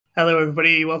Hello,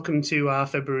 everybody. Welcome to our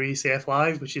February CF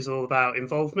Live, which is all about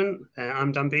involvement.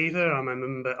 I'm Dan Beaver. I'm a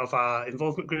member of our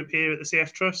involvement group here at the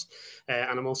CF Trust,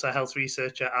 and I'm also a health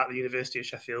researcher at the University of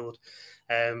Sheffield.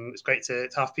 It's great to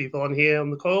have people on here on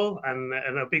the call, and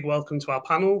a big welcome to our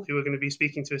panel, who are going to be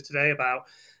speaking to us today about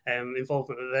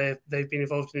involvement that they've been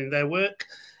involved in their work.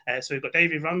 So we've got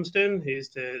David Ramsden, who's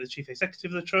the Chief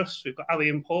Executive of the Trust. We've got Ali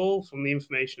and Paul from the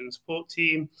Information and Support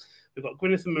team. We've got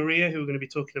Gwyneth and Maria, who are going to be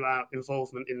talking about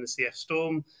involvement in the CF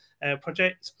Storm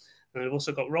project. And we've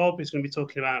also got Rob, who's going to be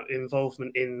talking about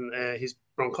involvement in his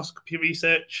bronchoscopy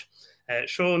research.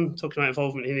 Sean, talking about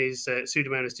involvement in his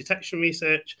Pseudomonas detection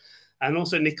research. And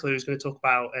also Nicola, who's going to talk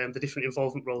about the different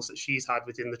involvement roles that she's had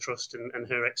within the Trust and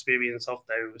her experience of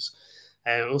those.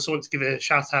 I also want to give a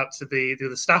shout out to the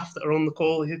other staff that are on the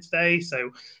call here today.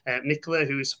 So Nicola,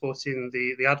 who is supporting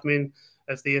the admin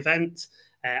of the event,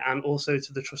 and also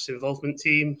to the Trust involvement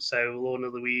team. So Lorna,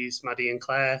 Louise, Maddie and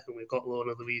Claire, and we've got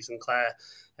Lorna, Louise and Claire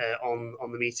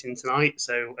on the meeting tonight.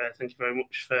 So thank you very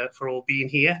much for all being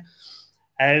here.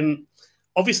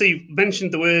 Obviously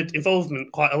mentioned the word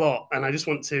involvement quite a lot, and I just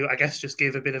want to, I guess, just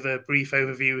give a bit of a brief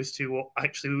overview as to what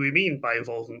actually we mean by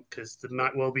involvement, because there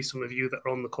might well be some of you that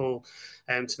are on the call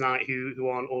tonight who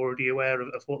aren't already aware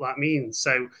of what that means.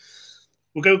 So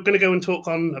we're going to go and talk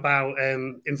on about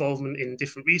involvement in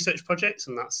different research projects,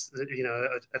 and that's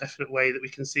a definite way that we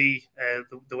can see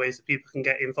the ways that people can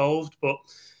get involved. But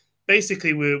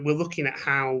basically, we're looking at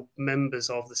how members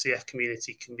of the CF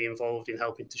community can be involved in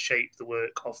helping to shape the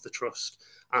work of the Trust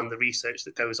and the research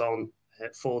that goes on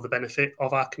for the benefit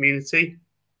of our community.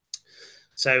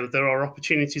 So there are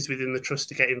opportunities within the Trust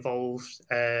to get involved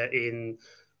in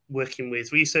working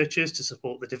with researchers to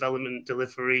support the development,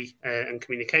 delivery, and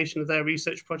communication of their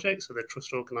research projects. So the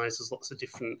Trust organises lots of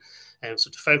different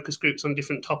sort of focus groups on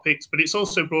different topics, but it's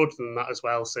also broader than that as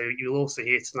well. So you'll also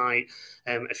hear tonight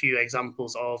a few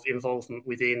examples of involvement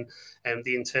within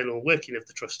the internal working of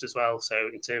the Trust as well. So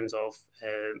in terms of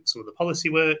some of the policy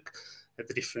work,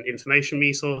 the different information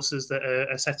resources that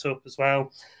are set up as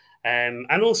well.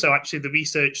 And also, actually, the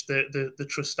research that the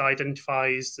Trust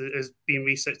identifies as being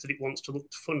research that it wants to look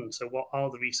to fund. So what are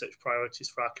the research priorities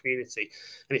for our community?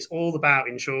 And it's all about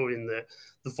ensuring that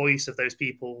the voice of those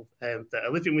people that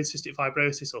are living with cystic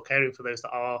fibrosis or caring for those that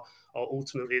are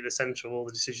ultimately at the centre of all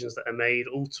the decisions that are made.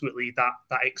 Ultimately, that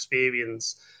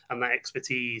experience and that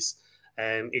expertise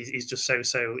is just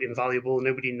so invaluable.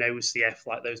 Nobody knows CF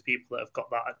like those people that have got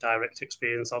that direct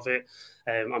experience of it.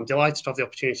 I'm delighted to have the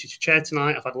opportunity to chair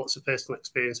tonight. I've had lots of personal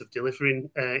experience of delivering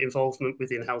involvement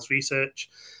within health research,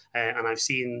 and I've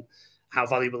seen how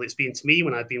valuable it's been to me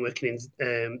when I've been working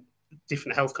in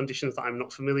different health conditions that I'm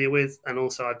not familiar with, and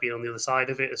also I've been on the other side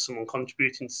of it as someone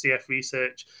contributing to CF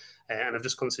research, and I've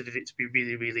just considered it to be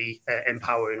really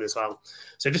empowering as well.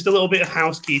 So just a little bit of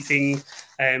housekeeping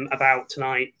about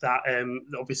tonight, that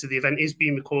obviously the event is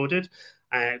being recorded.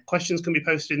 Questions can be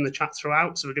posted in the chat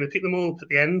throughout, so we're going to pick them all up at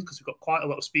the end because we've got quite a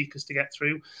lot of speakers to get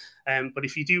through. But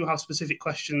if you do have specific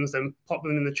questions, then pop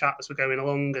them in the chat as we're going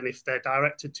along, and if they're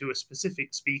directed to a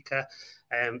specific speaker,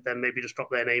 then maybe just drop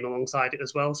their name alongside it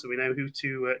as well, so we know who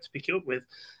to pick it up with.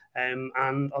 And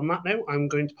on that note, I'm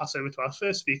going to pass over to our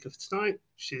first speaker for tonight,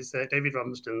 which is David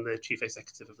Ramsden, the Chief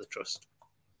Executive of the Trust.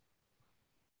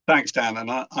 Thanks, Dan. And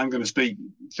I'm going to speak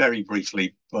very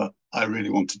briefly, but I really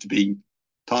wanted to be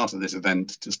part of this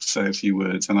event just to say a few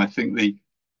words. And I think the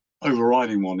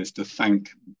overriding one is to thank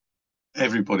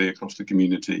everybody across the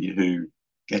community who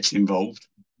gets involved,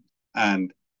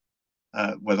 and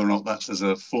whether or not that's as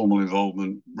a formal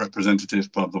involvement representative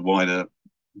part of the wider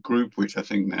group, which I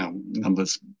think now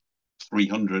numbers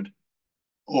 300,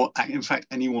 or in fact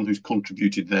anyone who's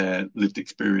contributed their lived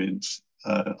experience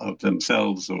of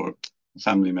themselves or a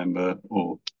family member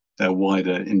or their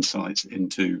wider insights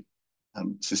into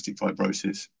cystic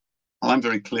fibrosis. And I'm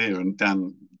very clear, and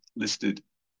Dan listed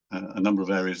a number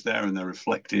of areas there, and they're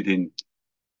reflected in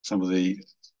some of the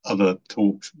other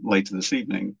talks later this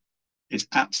evening. It's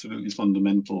absolutely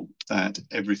fundamental that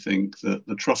everything that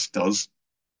the Trust does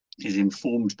is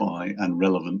informed by and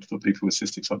relevant for people with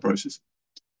cystic fibrosis.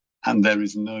 And there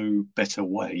is no better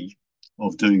way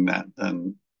of doing that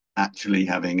than actually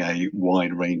having a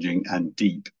wide-ranging and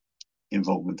deep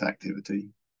involvement activity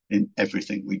in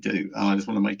everything we do. And I just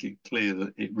want to make it clear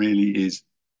that it really is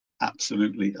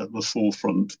absolutely at the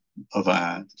forefront of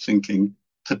our thinking,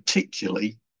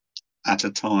 particularly at a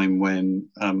time when,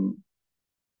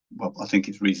 well, I think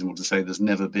it's reasonable to say there's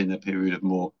never been a period of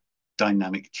more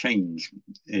dynamic change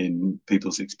in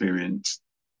people's experience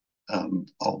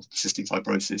of cystic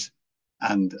fibrosis.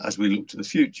 And as we look to the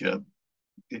future,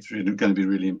 it's really going to be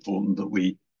really important that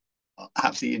we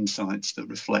have the insights that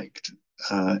reflect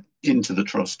into the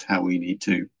trust how we need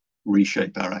to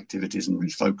reshape our activities and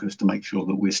refocus to make sure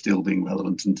that we're still being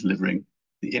relevant and delivering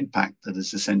the impact that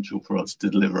is essential for us to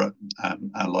deliver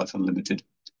our Life Unlimited.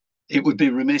 It would be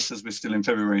remiss, as we're still in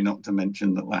February, not to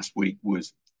mention that last week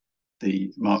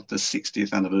marked the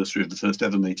 60th anniversary of the first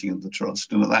ever meeting of the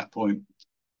Trust. And at that point,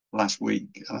 last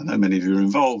week, I know many of you are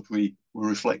involved, we were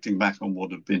reflecting back on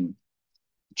what had been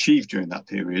achieved during that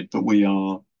period, but we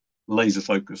are laser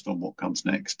focused on what comes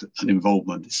next, and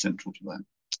involvement is central to that.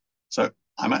 So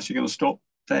I'm actually going to stop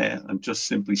there and just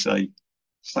simply say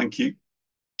thank you.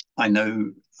 I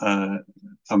know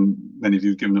many of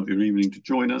you have given up your evening to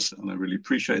join us, and I really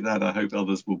appreciate that. I hope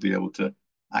others will be able to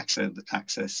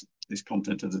access this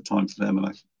content at a time for them,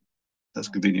 and that's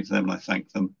convenient for them, and I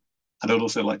thank them. And I'd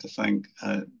also like to thank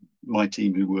my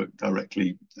team who work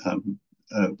directly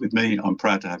with me. I'm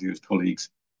proud to have you as colleagues,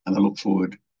 and I look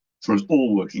forward for us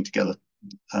all working together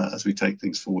as we take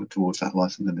things forward towards that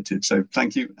Life Unlimited. So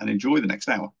thank you and enjoy the next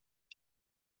hour.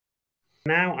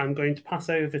 Now I'm going to pass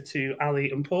over to Ali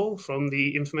and Paul from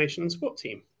the Information and Support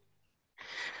team.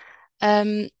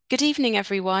 Good evening,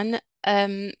 everyone.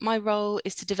 My role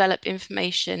is to develop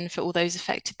information for all those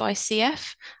affected by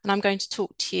CF, and I'm going to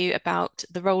talk to you about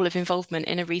the role of involvement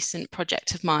in a recent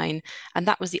project of mine, and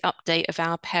that was the update of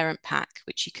our parent pack,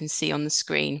 which you can see on the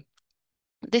screen.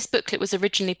 This booklet was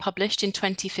originally published in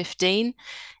 2015.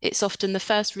 It's often the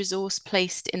first resource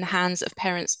placed in the hands of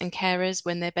parents and carers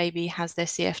when their baby has their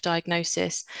CF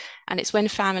diagnosis, and it's when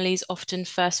families often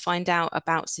first find out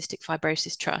about Cystic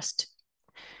Fibrosis Trust.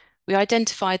 We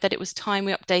identified that it was time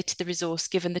we updated the resource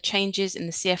given the changes in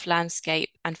the CF landscape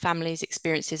and families'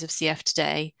 experiences of CF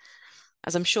today.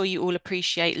 As I'm sure you all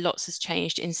appreciate, lots has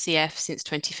changed in CF since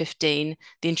 2015,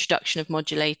 the introduction of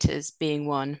modulators being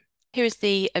one. Here is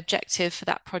the objective for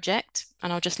that project,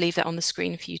 and I'll just leave that on the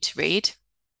screen for you to read.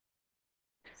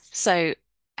 So,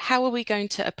 how are we going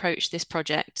to approach this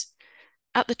project?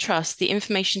 At the Trust, the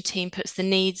information team puts the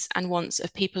needs and wants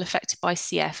of people affected by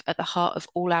CF at the heart of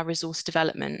all our resource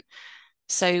development.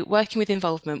 So, working with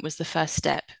involvement was the first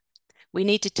step. We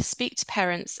needed to speak to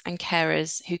parents and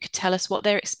carers who could tell us what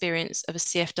their experience of a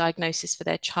CF diagnosis for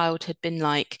their child had been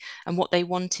like and what they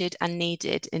wanted and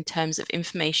needed in terms of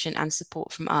information and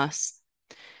support from us.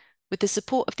 With the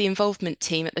support of the involvement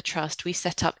team at the Trust, we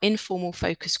set up informal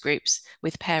focus groups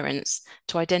with parents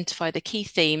to identify the key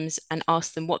themes and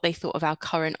ask them what they thought of our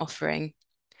current offering.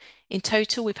 In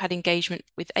total, we've had engagement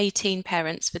with 18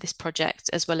 parents for this project,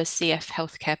 as well as CF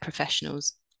healthcare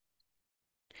professionals.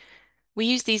 We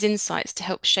used these insights to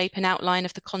help shape an outline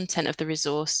of the content of the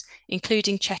resource,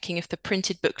 including checking if the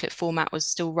printed booklet format was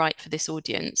still right for this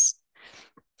audience.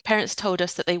 Parents told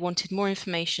us that they wanted more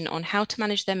information on how to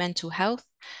manage their mental health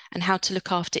and how to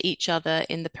look after each other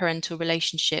in the parental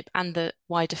relationship and the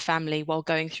wider family while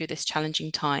going through this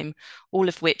challenging time, all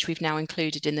of which we've now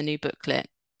included in the new booklet.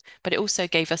 But it also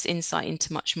gave us insight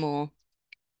into much more.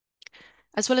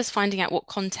 As well as finding out what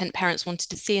content parents wanted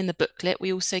to see in the booklet,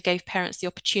 we also gave parents the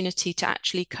opportunity to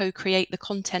actually co-create the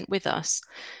content with us.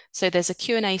 So there's a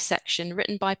Q&A section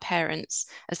written by parents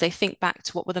as they think back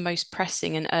to what were the most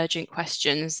pressing and urgent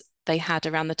questions they had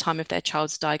around the time of their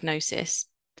child's diagnosis.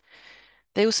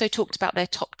 They also talked about their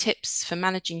top tips for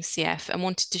managing CF and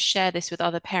wanted to share this with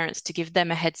other parents to give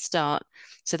them a head start.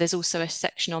 So there's also a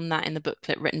section on that in the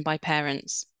booklet written by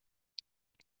parents.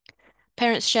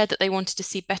 Parents shared that they wanted to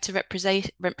see better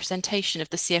representation of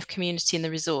the CF community in the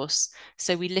resource,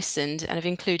 so we listened and have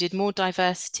included more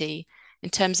diversity in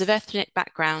terms of ethnic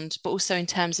background, but also in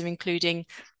terms of including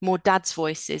more dads'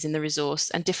 voices in the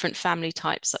resource and different family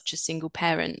types such as single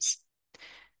parents.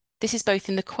 This is both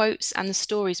in the quotes and the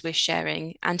stories we're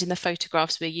sharing and in the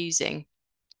photographs we're using.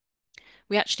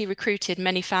 We actually recruited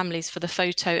many families for the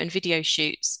photo and video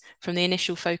shoots from the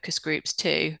initial focus groups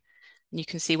too. And you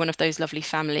can see one of those lovely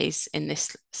families in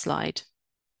this slide.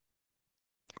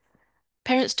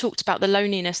 Parents talked about the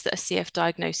loneliness that a CF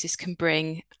diagnosis can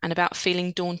bring and about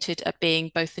feeling daunted at being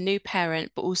both a new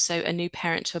parent, but also a new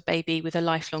parent to a baby with a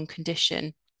lifelong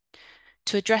condition.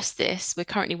 To address this, we're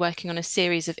currently working on a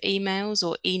series of emails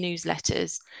or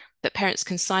e-newsletters that parents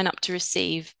can sign up to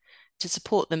receive to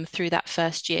support them through that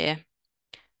first year.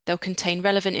 They'll contain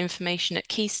relevant information at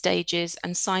key stages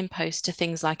and signposts to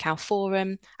things like our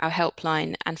forum, our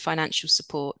helpline, and financial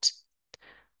support.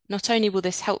 Not only will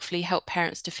this helpfully help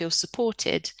parents to feel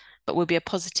supported, but will be a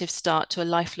positive start to a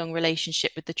lifelong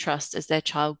relationship with the Trust as their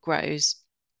child grows.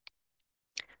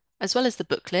 As well as the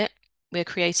booklet, we're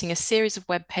creating a series of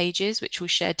web pages which will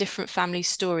share different family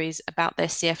stories about their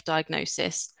CF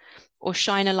diagnosis or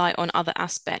shine a light on other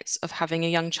aspects of having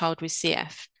a young child with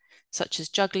CF, such as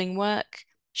juggling work,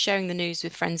 sharing the news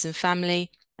with friends and family,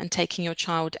 and taking your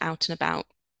child out and about.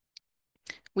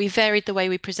 We varied the way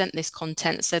we present this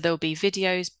content, so there'll be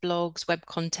videos, blogs, web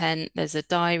content, there's a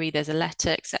diary, there's a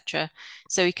letter, etc.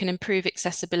 So we can improve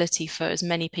accessibility for as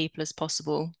many people as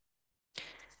possible.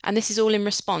 And this is all in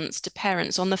response to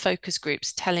parents on the focus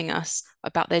groups telling us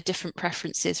about their different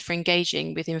preferences for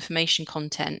engaging with information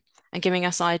content and giving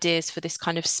us ideas for this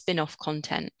kind of spin-off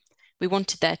content. We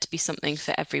wanted there to be something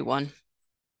for everyone.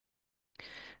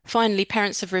 Finally,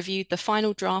 parents have reviewed the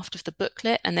final draft of the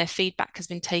booklet and their feedback has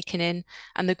been taken in,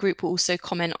 and the group will also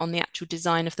comment on the actual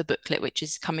design of the booklet, which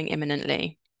is coming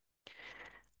imminently.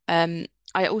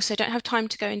 I also don't have time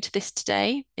to go into this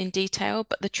today in detail,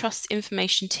 but the Trust's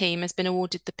information team has been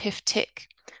awarded the PIF tick,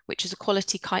 which is a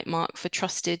quality kite mark for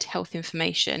trusted health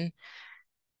information.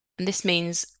 And this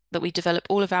means that we develop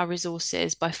all of our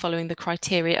resources by following the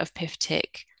criteria of PIF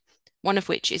tick, one of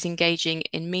which is engaging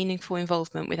in meaningful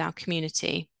involvement with our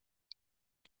community.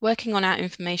 Working on our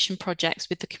information projects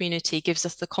with the community gives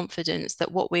us the confidence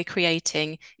that what we're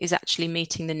creating is actually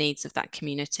meeting the needs of that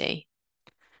community.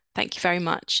 Thank you very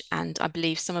much, and I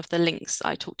believe some of the links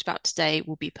I talked about today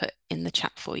will be put in the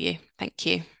chat for you. Thank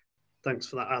you. Thanks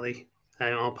for that, Ali.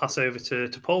 I'll pass over to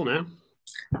Paul now.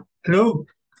 Hello,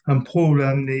 I'm Paul.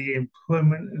 I'm the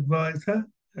Employment Advisor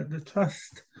at the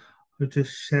Trust. I'll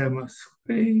just share my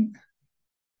screen.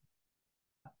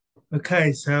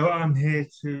 Okay, so I'm here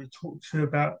to talk to you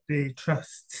about the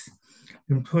Trust's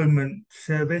employment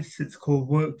service. It's called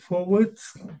Work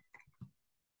Forwards.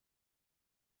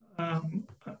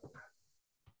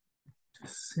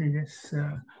 Just see this.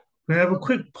 We have a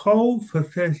quick poll for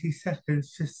 30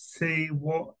 seconds just to see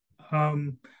what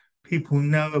people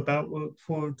know about Work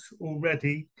Forwards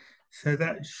already. So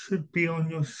that should be on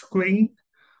your screen.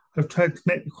 I've tried to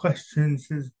make the questions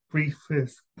as brief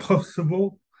as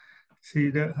possible, so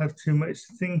you don't have too much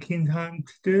thinking time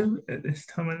to do at this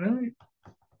time of night.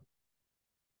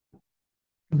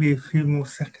 Maybe a few more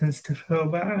seconds to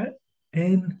fill that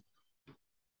in.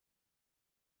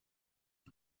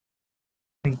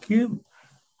 Thank you.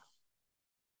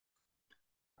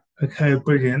 Okay,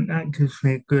 brilliant. That gives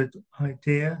me a good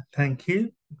idea. Thank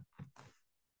you.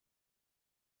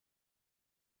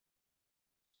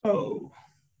 Oh,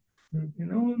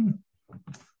 moving on.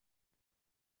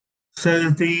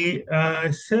 So the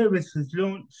service was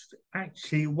launched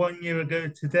actually 1 year ago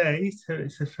today, so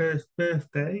it's the first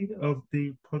birthday of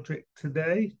the project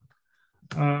today.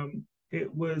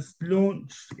 It was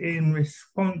launched in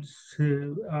response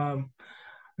to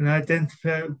an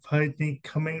identified need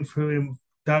coming through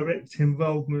direct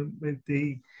involvement with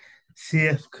the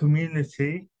CF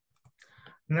community,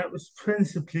 and that was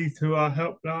principally through our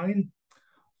helpline,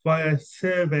 via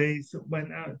surveys that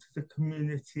went out to the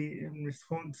community in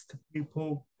response to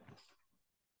people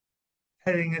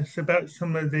telling us about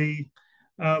some of the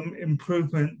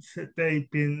improvements that they've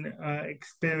been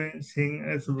experiencing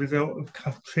as a result of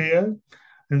Kaftrio,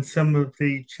 and some of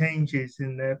the changes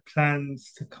in their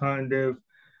plans to kind of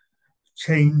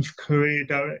change career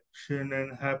direction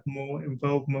and have more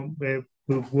involvement with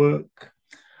work.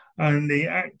 And the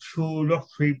actual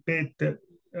lottery bid that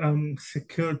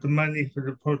secured the money for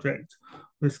the project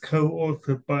was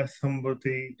co-authored by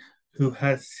somebody who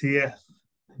has CF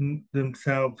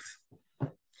themselves. The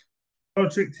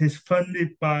project is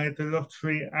funded by the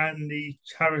lottery and the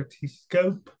charity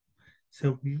scope,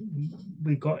 so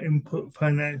we got input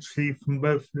financially from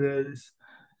both of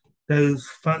those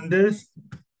funders.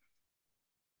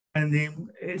 And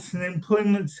it's an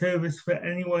employment service for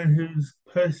anyone who's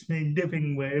personally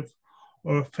living with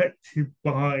or affected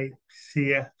by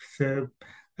CF. So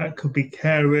that could be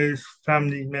carers,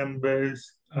 family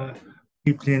members,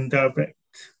 people in direct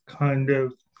kind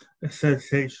of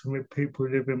association with people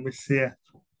living with CF.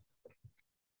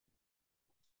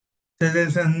 So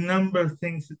there's a number of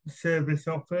things that the service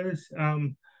offers.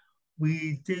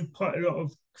 We do quite a lot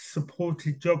of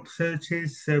supported job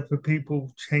searches, so for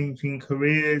people changing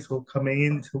careers or coming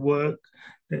into work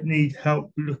that need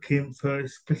help looking for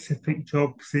specific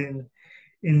jobs in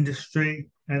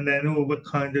industry, and then all the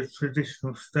kind of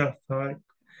traditional stuff like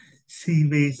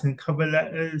CVs and cover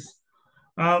letters.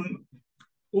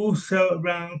 Also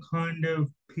around kind of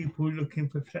people looking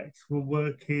for flexible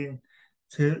working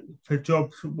for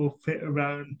jobs that will fit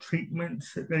around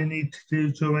treatments that they need to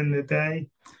do during the day.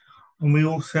 And we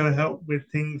also help with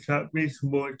things like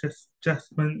reasonable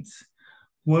adjustments,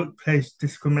 workplace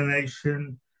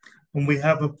discrimination, and we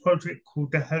have a project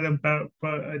called the Helen Barrett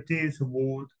Bright Ideas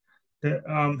Award that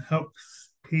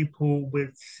helps people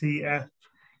with CF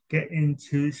get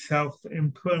into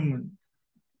self-employment.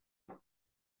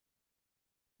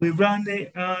 We run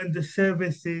the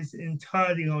services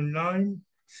entirely online,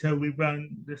 So we run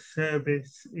the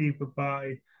service either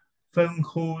by phone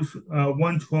calls,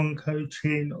 one-to-one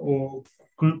coaching, or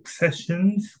group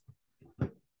sessions.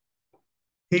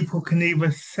 People can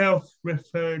either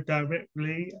self-refer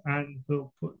directly, and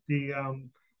we'll put the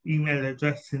email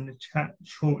address in the chat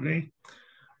shortly,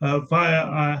 via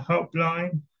our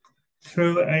helpline,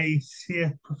 through a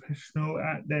CF professional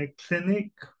at their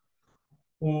clinic,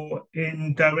 or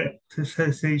in direct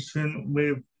association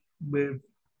with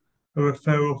a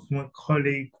referral from a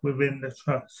colleague within the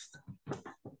trust.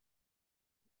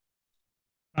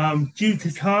 Due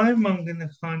to time, I'm going to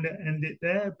kind of end it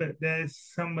there, but there are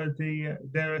some of the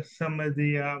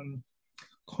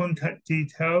contact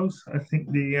details. I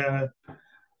think the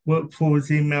work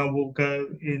forwards email will go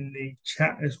in the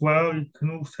chat as well. You can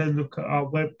also look at our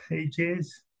web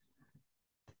pages.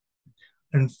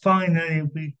 And finally,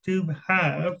 we do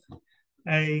have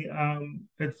a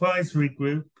advisory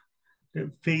group that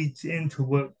feeds into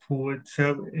work forward.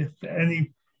 So if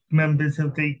any members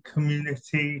of the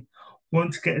community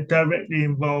want to get directly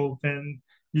involved, then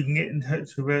you can get in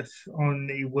touch with us on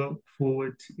the work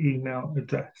forward email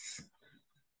address.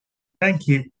 Thank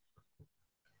you.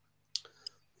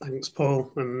 Thanks,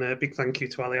 Paul, and a big thank you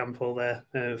to Ali and Paul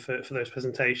there for those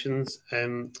presentations.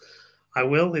 I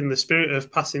will, in the spirit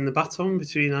of passing the baton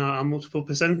between our multiple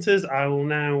presenters, I will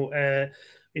now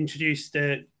introduce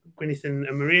Gwyneth and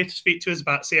Maria to speak to us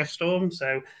about CF Storm.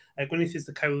 So Gwyneth is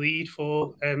the co-lead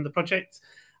for the project,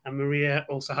 and Maria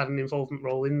also had an involvement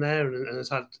role in there and has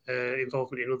had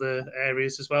involvement in other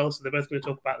areas as well. So they're both going to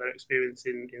talk about their experience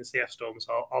in CF Storm.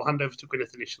 So I'll hand over to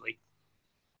Gwyneth initially.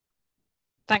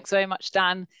 Thanks very much,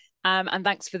 Dan. And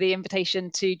thanks for the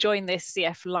invitation to join this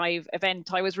CF Live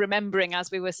event. I was remembering as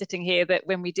we were sitting here that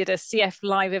when we did a CF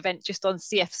Live event just on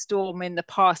CF Storm in the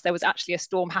past, there was actually a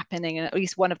storm happening, and at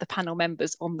least one of the panel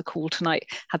members on the call tonight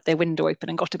had their window open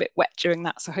and got a bit wet during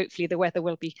that. So hopefully the weather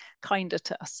will be kinder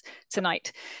to us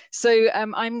tonight. So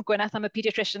I'm Gwyneth. I'm a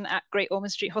paediatrician at Great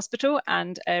Ormond Street Hospital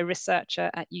and a researcher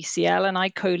at UCL, and I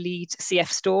co-lead CF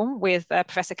Storm with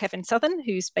Professor Kevin Southern,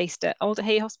 who's based at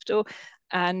Alderhay Hospital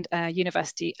and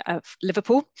University of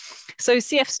Liverpool. So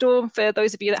CF Storm, for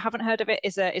those of you that haven't heard of it,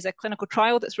 is a clinical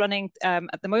trial that's running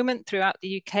at the moment throughout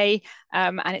the UK,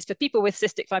 and it's for people with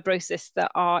cystic fibrosis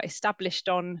that are established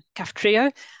on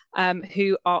Kaftrio,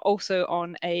 who are also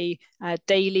on a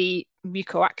daily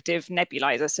mucoactive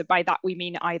nebulizer. So by that we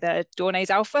mean either Dornase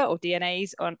alpha or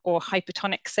DNase or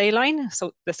hypertonic saline,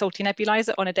 so the salty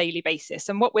nebulizer, on a daily basis.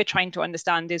 And what we're trying to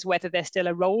understand is whether there's still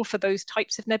a role for those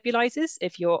types of nebulizers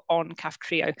if you're on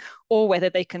Kaftrio, or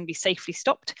whether they can be safely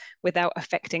stopped without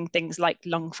affecting things like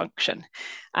lung function.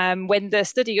 When the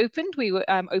study opened, we were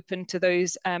open to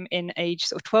those in age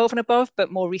sort of 12 and above,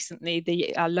 but more recently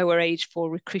the lower age for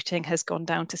recruiting has gone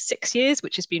down to 6 years,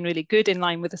 which has been really good, in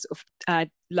line with the sort of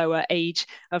lower age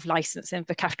of licensing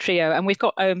for Kaftrio. And we've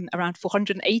got around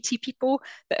 480 people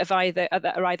that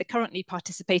are either currently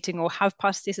participating or have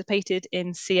participated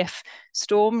in CF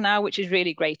Storm now, which is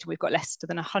really great. We've got less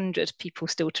than 100 people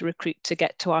still to recruit to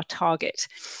get to our target.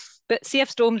 But CF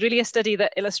Storm is really a study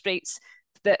that illustrates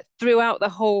that throughout the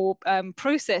whole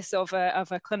process of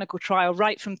a clinical trial,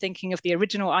 right from thinking of the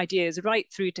original ideas right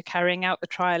through to carrying out the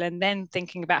trial, and then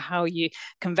thinking about how you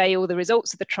convey all the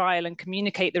results of the trial and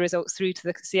communicate the results through to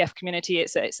the CF community,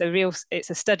 it's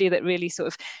a study that really sort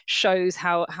of shows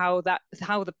how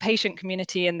the patient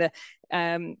community and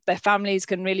their families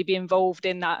can really be involved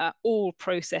in that all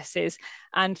processes.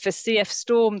 And for CF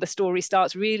Storm, the story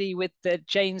starts really with the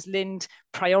James Lind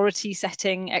priority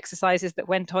setting exercises that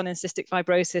went on in cystic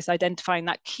fibrosis, identifying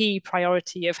that key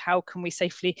priority of how can we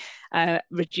safely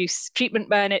reduce treatment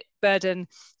burden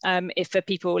for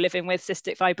people living with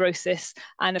cystic fibrosis.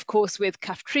 And of course, with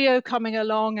Kaftrio coming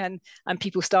along, and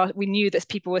we knew that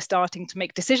people were starting to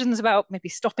make decisions about maybe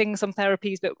stopping some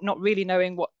therapies, but not really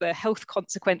knowing what the health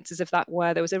consequences of that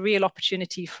were. There was a real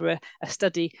opportunity for a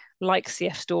study like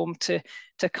CF Storm to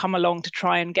come along to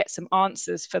try and get some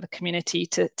answers for the community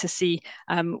to see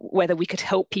whether we could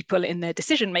help people in their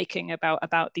decision making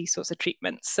about these sorts of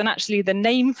treatments. And actually, the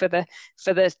name for the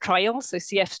trial, so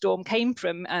CF Storm, came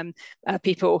from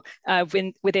people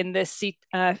within the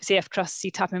CF Trust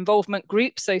CTAP involvement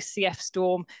group. So CF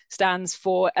Storm stands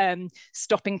for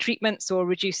stopping treatments or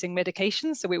reducing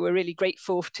medications. So we were really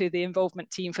grateful to the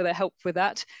involvement team for their help with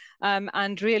that.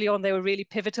 And really they were really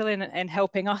pivotal in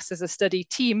helping us as a study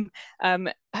team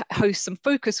host some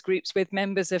focus groups with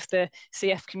members of the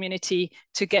CF community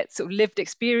to get sort of lived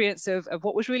experience of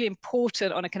what was really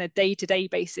important on a kind of day-to-day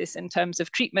basis in terms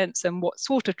of treatments, and what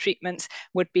sort of treatments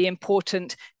would be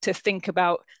important to think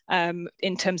about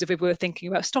in terms of if we were thinking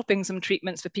about stopping some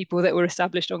treatments for people that were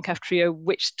established on Kaftrio,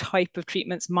 which type of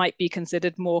treatments might be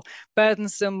considered more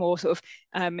burdensome or sort of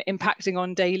impacting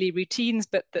on daily routines,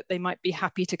 but that they might be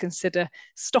happy to consider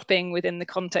stopping within the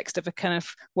context of a kind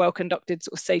of well-conducted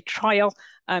sort of, say, trial,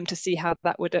 to see how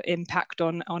that would impact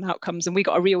on outcomes. And we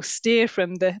got a real steer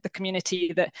from the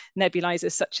community that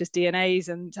nebulizers such as DNAs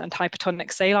and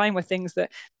hypertonic saline were things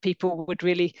that people would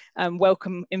really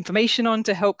welcome information on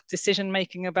to help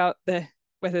decision-making about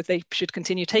whether they should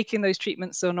continue taking those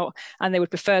treatments or not. And they would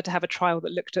prefer to have a trial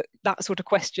that looked at that sort of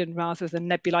question rather than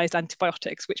nebulized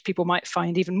antibiotics, which people might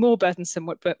find even more burdensome,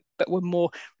 but were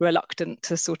more reluctant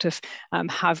to sort of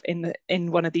have in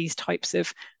one of these types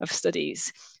of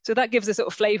studies. So that gives a sort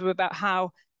of flavor about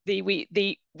how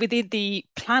within the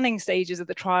planning stages of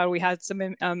the trial, we had some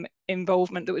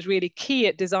involvement that was really key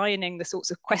at designing the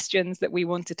sorts of questions that we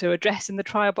wanted to address in the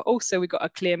trial, but also we got a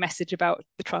clear message about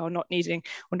the trial not needing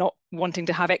or not wanting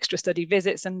to have extra study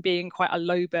visits and being quite a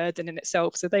low burden in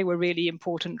itself. So they were really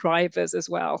important drivers as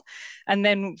well. And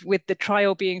then with the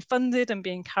trial being funded and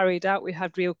being carried out, we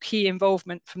had real key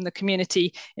involvement from the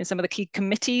community in some of the key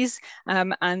committees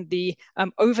and the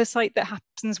oversight that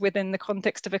happens within the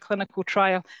context of a clinical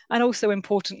trial, and also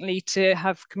importantly to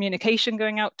have communication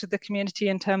going out to the community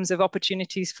in terms of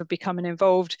opportunities for becoming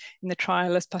involved in the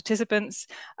trial as participants,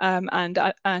 and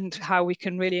how we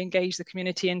can really engage the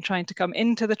community in trying to come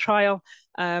into the trial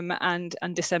and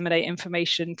disseminate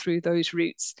information through those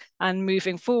routes. And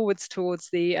moving forwards towards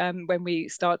the when we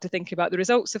start to think about the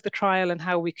results of the trial and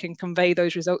how we can convey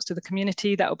those results to the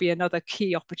community, that will be another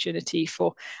key opportunity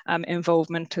for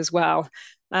involvement as well.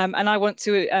 And I want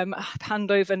to hand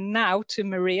over now to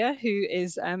Maria, who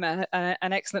is an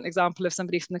excellent example of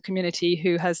somebody from the community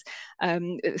who has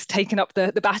taken up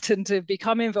the baton to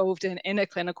become involved in a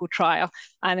clinical trial,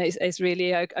 and is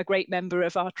really a great member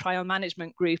of our trial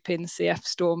management group in CF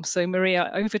Storm. So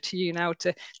Maria, over to you now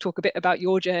to talk a bit about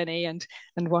your journey and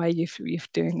why you're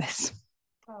doing this.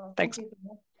 Oh, thanks. Thank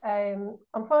you.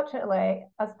 Unfortunately,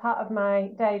 as part of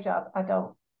my day job, I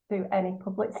don't do any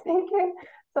public speaking.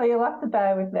 So you'll have to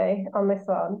bear with me on this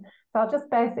one. So I'll just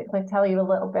basically tell you a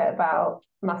little bit about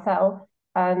myself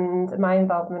and my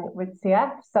involvement with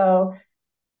CF. So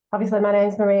obviously my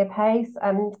name's Maria Pace,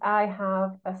 and I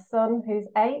have a son who's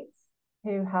 8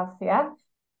 who has CF,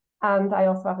 and I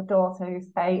also have a daughter who's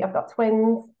 8. I've got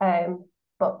twins,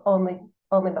 but only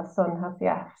my son has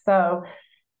CF. So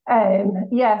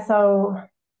yeah, so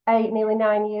 8, nearly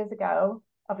 9 years ago,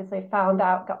 obviously found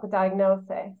out, got the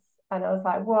diagnosis, and I was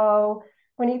like, whoa,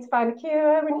 we need to find a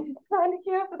cure. We need to find a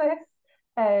cure for this.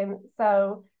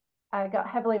 So I got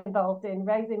heavily involved in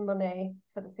raising money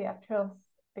for the CF Trust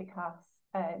because,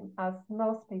 as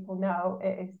most people know,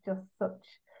 it is just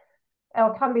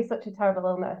can be such a terrible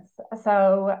illness.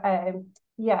 So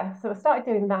yeah, so I started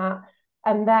doing that.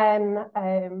 And then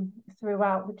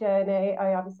throughout the journey,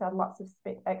 I obviously had lots of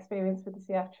experience with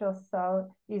the CF Trust. So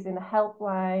using the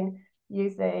helpline,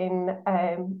 using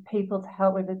people to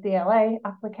help with the DLA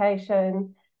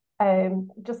application,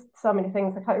 just so many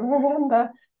things I can't even remember.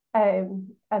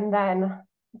 And then,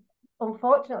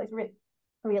 unfortunately, it's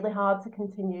really hard to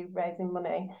continue raising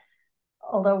money,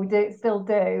 although we still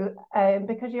do,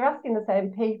 because you're asking the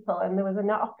same people. And there was an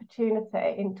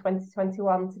opportunity in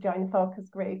 2021 to join a focus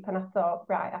group, and I thought,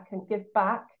 right, I can give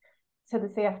back to the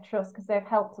CF Trust because they've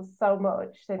helped us so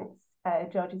much since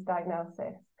George's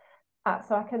diagnosis.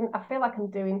 So I feel like I'm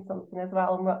doing something as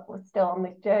well, and we're still on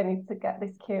this journey to get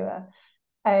this cure.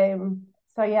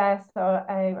 So yeah,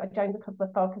 I joined a couple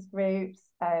of focus groups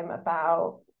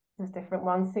about, there's different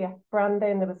ones, CF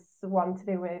branding, there was one to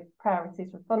do with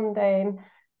priorities for funding,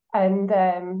 and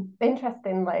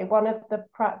interestingly, one of the,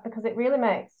 because it really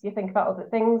makes you think about other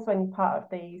things when you're part of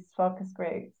these focus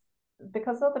groups,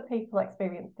 because other people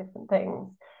experience different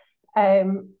things,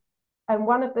 and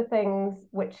one of the things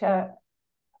which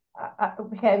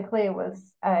became clear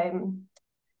was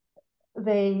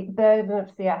the burden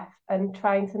of CF and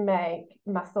trying to make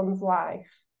my son's life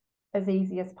as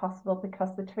easy as possible,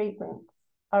 because the treatments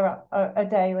are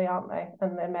daily, aren't they,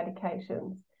 and the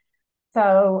medications.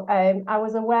 So I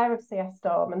was aware of CF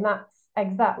Storm, and that's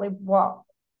exactly what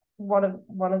one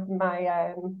of my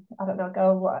I don't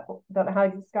know how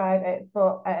to describe it,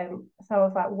 but so I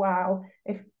was like, wow,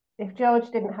 if George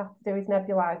didn't have to do his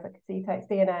nebulizer because he takes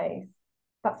DNAs,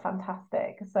 that's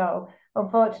fantastic. So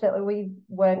unfortunately, we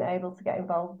weren't able to get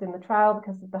involved in the trial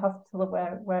because of the hospital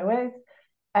we're with,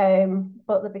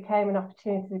 but there became an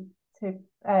opportunity to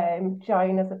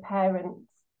join as a parent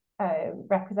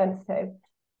representative.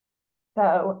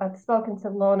 So I'd spoken to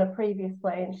Lorna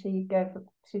previously, and she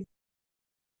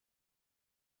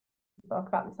spoke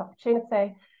about this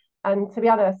opportunity. And to be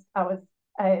honest, I was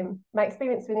my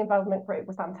experience with the involvement group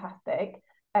was fantastic.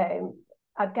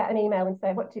 I'd get an email and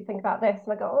say, what do you think about this?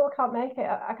 And I go, oh, I can't make it.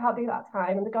 I can't do that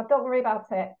time. And they go, don't worry about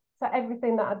it. So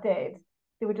everything that I did,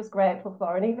 they were just grateful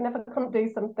for. And even if I couldn't do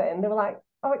something, they were like,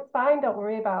 oh, it's fine. Don't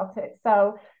worry about it.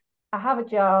 So I have a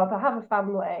job, I have a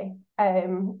family.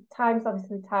 Time's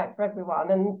obviously tight for everyone.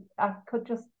 And they could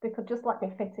just let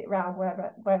me fit it around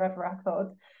wherever I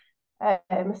could.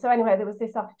 So anyway, there was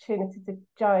this opportunity to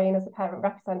join as a parent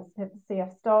representative at the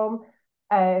CF Storm.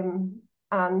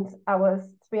 And I was,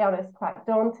 to be honest, quite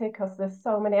daunted because there's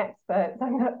so many experts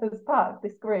as part of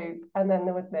this group. And then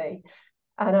there was me.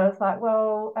 And I was like,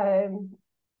 well,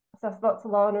 so I spoke to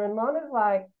Lorna, and Lorna's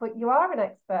like, but you are an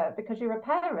expert because you're a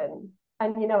parent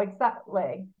and you know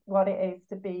exactly what it is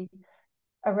to be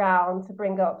around to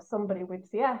bring up somebody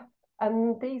with CF.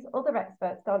 And these other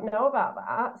experts don't know about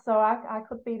that. So I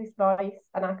could be this voice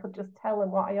and I could just tell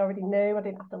them what I already knew. I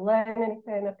didn't have to learn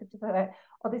anything. I could just say,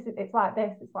 oh, it's like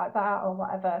this, it's like that, or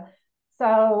whatever.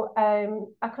 So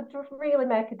I could just really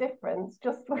make a difference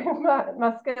just with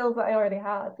my skills that I already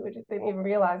had, which I didn't even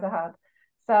realise I had.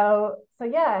 So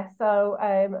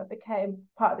I became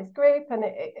part of this group, and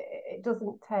it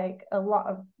doesn't take a lot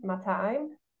of my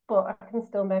time, but I can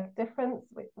still make a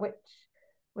difference,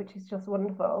 which is just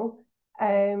wonderful.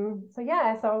 So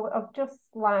I'd just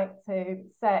like to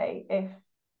say, if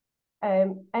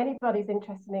anybody's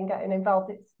interested in getting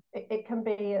involved, it can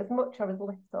be as much or as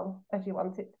little as you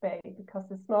want it to be, because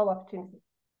there's small opportunities,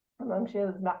 and I'm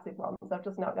sure there's massive ones. I've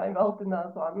just not got involved in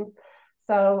those ones.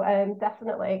 So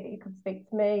definitely you could speak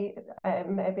to me,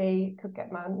 maybe could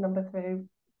get my number through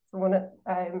someone at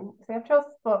CF Trust,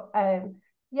 but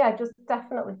yeah, just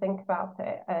definitely think about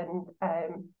it. And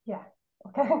yeah,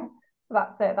 okay. So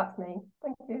that's it, that's me.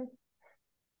 Thank you.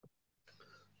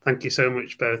 Thank you so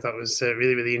much, both. That was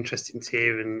really, really interesting to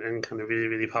hear, and kind of really,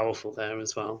 really powerful there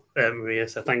as well, Maria.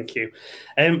 So thank you.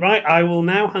 Right, I will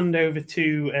now hand over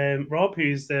to Rob,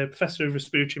 who's the Professor of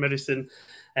Respiratory Medicine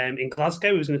in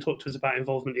Glasgow, who's going to talk to us about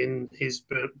involvement in his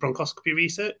bronchoscopy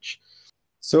research.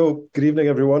 So, good evening,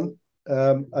 everyone.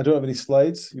 I don't have any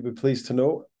slides, you'll be pleased to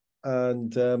know.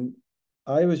 And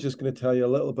I was just going to tell you a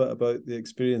little bit about the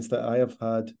experience that I have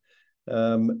had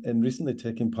in recently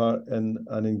taking part in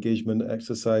an engagement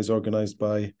exercise organised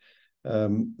by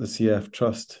the CF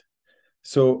Trust.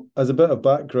 So, as a bit of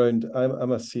background,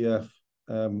 I'm a CF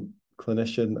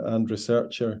clinician and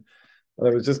researcher. And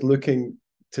I was just looking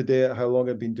today at how long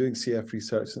I've been doing CF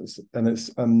research,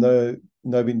 and I'm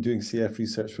now been doing CF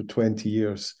research for 20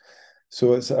 years.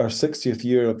 So it's our 60th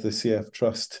year of the CF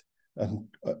Trust, and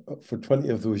for 20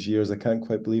 of those years, I can't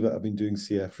quite believe it, I've been doing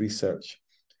CF research.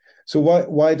 So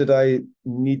why did I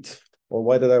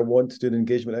want to do an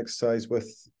engagement exercise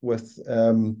with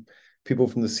people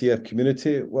from the CF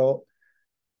community? Well,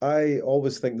 I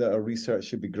always think that our research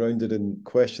should be grounded in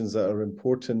questions that are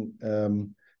important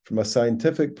from a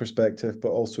scientific perspective, but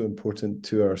also important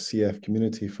to our CF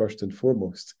community first and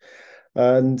foremost.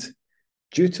 And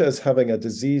due to us having a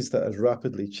disease that has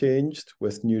rapidly changed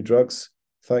with new drugs,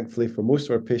 thankfully for most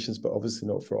of our patients, but obviously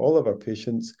not for all of our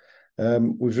patients,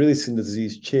 we've really seen the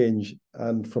disease change.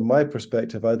 And from my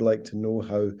perspective, I'd like to know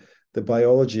how the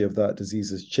biology of that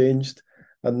disease has changed.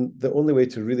 And the only way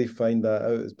to really find that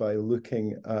out is by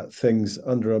looking at things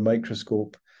under a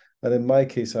microscope. And in my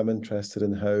case, I'm interested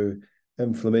in how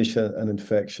inflammation and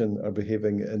infection are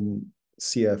behaving in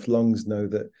CF lungs now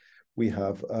that we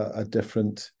have a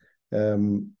different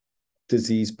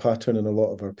disease pattern in a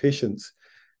lot of our patients.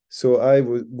 So I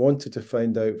wanted to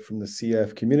find out from the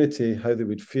CF community how they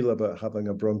would feel about having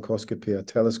a bronchoscopy, a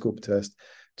telescope test,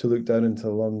 to look down into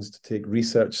the lungs to take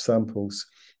research samples.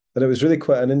 And it was really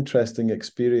quite an interesting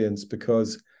experience,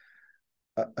 because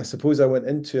I suppose I went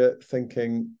into it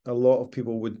thinking a lot of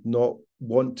people would not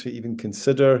want to even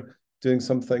consider doing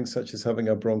something such as having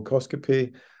a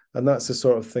bronchoscopy. And that's the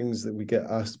sort of things that we get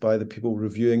asked by the people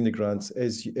reviewing the grants.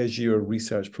 Is your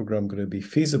research program going to be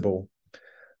feasible?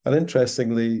 And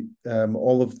interestingly,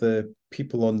 all of the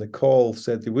people on the call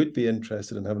said they would be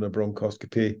interested in having a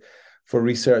bronchoscopy for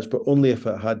research, but only if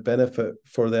it had benefit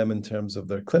for them in terms of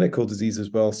their clinical disease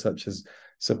as well, such as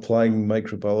supplying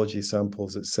microbiology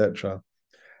samples, etc.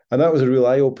 And that was a real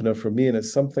eye-opener for me, and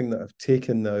it's something that I've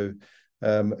taken now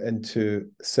into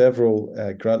several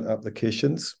grant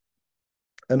applications,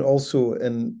 and also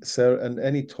in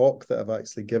any talk that I've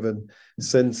actually given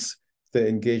since the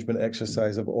engagement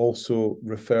exercise. I've also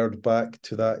referred back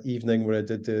to that evening where I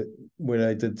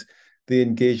did the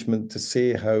engagement to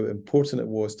say how important it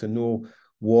was to know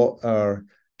what our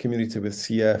community with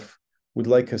CF would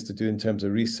like us to do in terms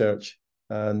of research.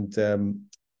 And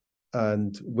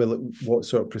and what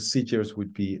sort of procedures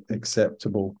would be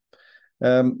acceptable.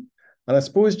 And I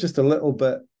suppose just a little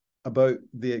bit about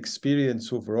the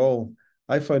experience overall.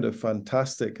 I found it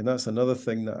fantastic, and that's another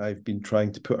thing that I've been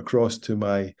trying to put across to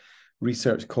my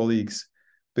research colleagues,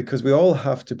 because we all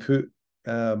have to put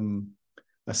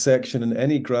a section in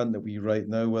any grant that we write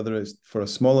now, whether it's for a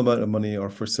small amount of money or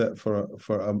for a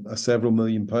several £1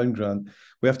 million grant,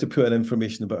 we have to put in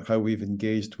information about how we've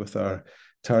engaged with our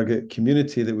target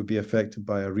community that would be affected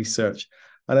by our research.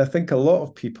 And I think a lot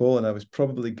of people, and I was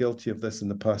probably guilty of this in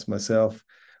the past myself,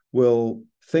 will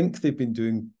think they've been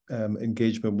doing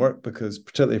engagement work because,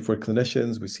 particularly if we're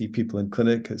clinicians, we see people in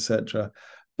clinic, etc.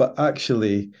 But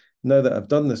actually, now that I've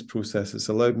done this process, it's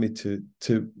allowed me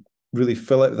to really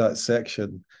fill out that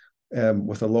section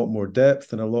with a lot more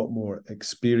depth and a lot more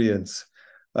experience.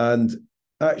 And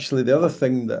actually, the other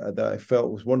thing that I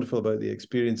felt was wonderful about the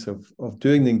experience of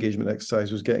doing the engagement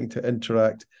exercise was getting to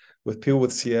interact with people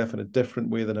with CF in a different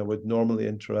way than I would normally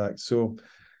interact. So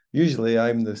usually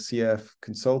I'm the CF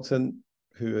consultant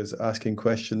who is asking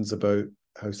questions about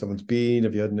how someone's been,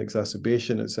 have you had an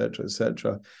exacerbation, etc.,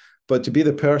 etc. But to be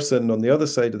the person on the other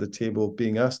side of the table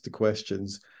being asked the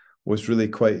questions was really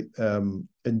quite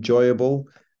enjoyable.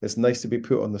 It's nice to be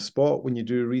put on the spot when you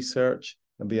do research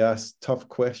and be asked tough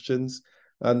questions.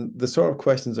 And the sort of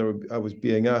questions I was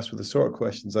being asked were the sort of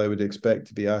questions I would expect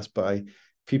to be asked by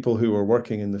people who were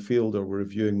working in the field or were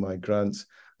reviewing my grants.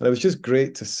 And it was just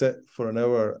great to sit for an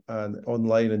hour and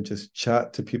online and just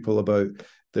chat to people about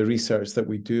the research that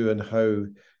we do and how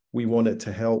we want it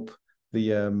to help the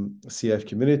CF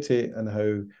community and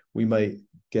how we might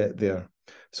get there.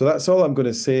 So that's all I'm going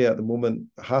to say at the moment.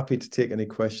 Happy to take any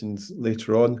questions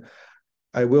later on.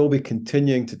 I will be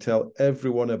continuing to tell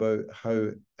everyone about how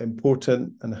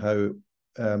important and how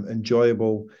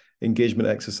enjoyable engagement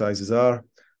exercises are.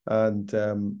 And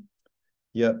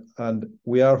and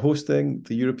we are hosting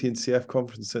the European CF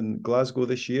conference in Glasgow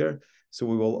this year. So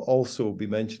we will also be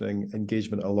mentioning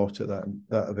engagement a lot at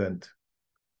that event.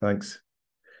 Thanks.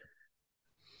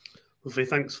 Lovely,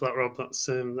 thanks for that, Rob.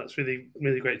 That's really,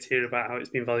 really great to hear about how it's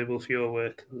been valuable for your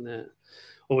work, and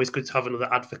always good to have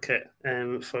another advocate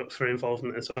for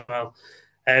involvement as well.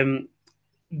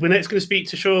 We're next going to speak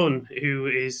to Sean, who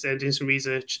is doing some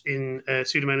research in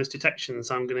Pseudomonas detection.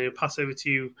 So I'm going to pass over to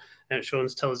you, Sean,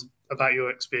 to tell us about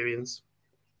your experience.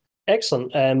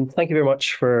 Excellent. Thank you very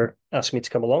much for asking me to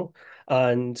come along.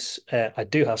 And I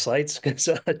do have slides because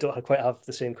I don't quite have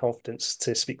the same confidence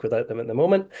to speak without them at the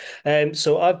moment.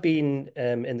 So I've been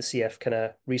in the CF kind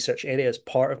of research area as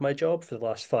part of my job for the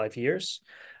last 5 years.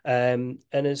 And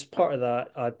as part of that,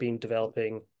 I've been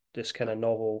developing this kind of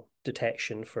novel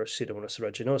detection for Pseudomonas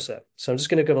aeruginosa. So I'm just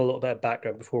going to give a little bit of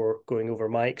background before going over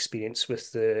my experience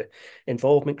with the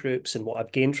involvement groups and what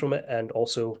I've gained from it, and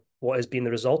also what has been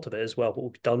the result of it as well, what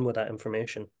we've done with that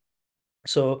information.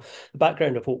 So the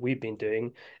background of what we've been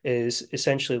doing is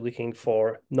essentially looking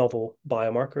for novel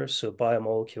biomarkers, so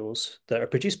biomolecules that are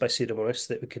produced by Pseudomonas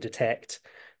that we could detect.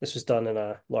 This was done in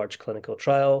a large clinical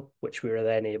trial, which we were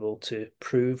then able to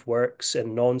prove works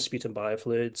in non-sputum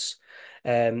biofluids,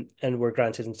 and were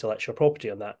granted intellectual property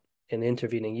on that. In the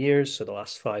intervening years, so the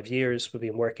last 5 years, we've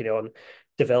been working on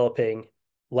developing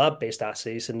lab-based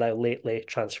assays and now lately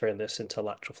transferring this into a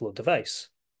lateral flow device.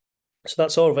 So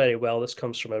that's all very well. This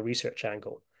comes from a research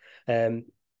angle.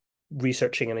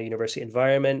 Researching in a university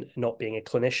environment, not being a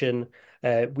clinician,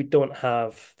 we don't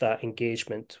have that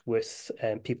engagement with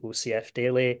people with CF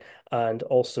daily, and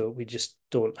also we just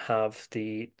don't have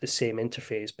the same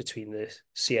interface between the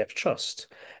CF trust.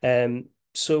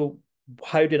 So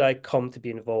how did I come to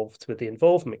be involved with the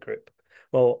involvement group?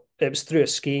 Well, it was through a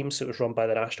scheme, so it was run by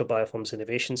the National Biopharms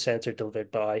Innovation Centre,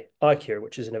 delivered by iCure,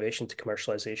 which is Innovation to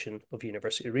Commercialisation of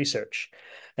University Research.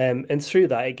 And through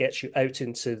that, it gets you out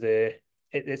into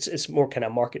it's more kind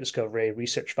of market discovery,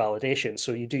 research validation.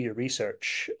 So you do your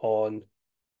research on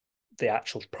the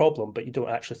actual problem, but you don't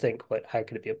actually think, like, how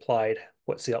can it be applied?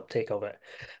 What's the uptake of it?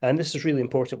 And this is really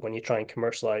important when you try and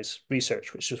commercialize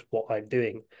research, which is what I'm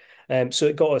doing. So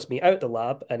it got me out the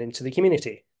lab and into the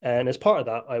community. And as part of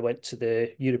that, I went to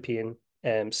the European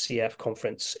CF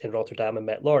conference in Rotterdam and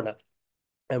met Lorna.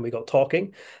 And we got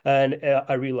talking, and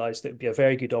I realized it would be a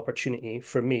very good opportunity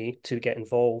for me to get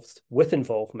involved with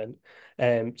involvement,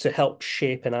 to help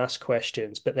shape and ask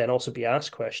questions, but then also be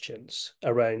asked questions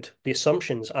around the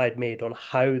assumptions I'd made on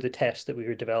how the test that we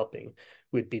were developing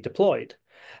would be deployed.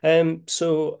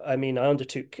 So, I mean, I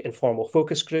undertook informal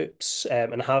focus groups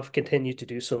and have continued to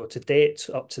do so to date,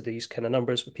 up to these kind of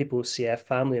numbers with people with CF,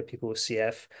 family of people with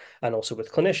CF, and also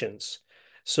with clinicians.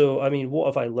 So, I mean, what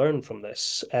have I learned from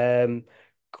this?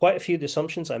 Quite a few of the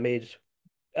assumptions I made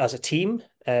as a team,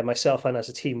 myself and as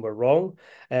a team were wrong.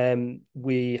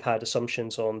 We had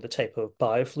assumptions on the type of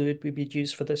biofluid we would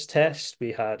use for this test.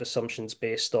 We had assumptions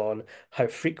based on how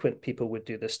frequent people would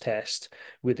do this test.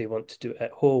 Would they want to do it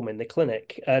at home in the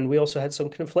clinic? And we also had some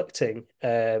conflicting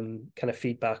kind of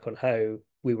feedback on how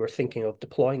we were thinking of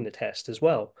deploying the test as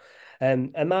well.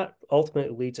 And that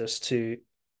ultimately leads us to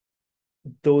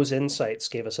those insights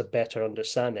gave us a better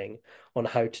understanding on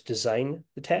how to design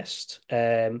the test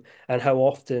and how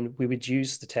often we would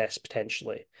use the test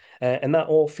potentially. And that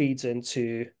all feeds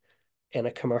into, in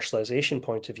a commercialization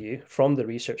point of view, from the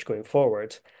research going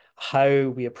forward, how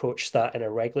we approach that in a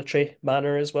regulatory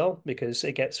manner as well, because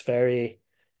it gets very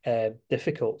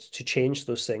difficult to change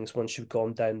those things once you've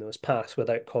gone down those paths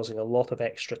without causing a lot of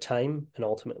extra time and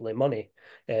ultimately money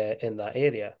in that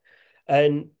area.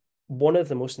 And one of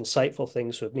the most insightful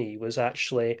things for me was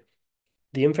actually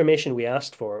the information we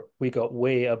asked for, we got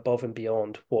way above and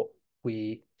beyond what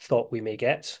we thought we may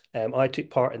get. I took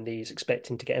part in these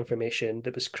expecting to get information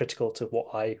that was critical to what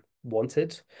I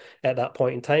wanted at that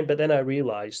point in time. But then I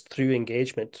realized through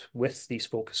engagement with these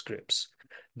focus groups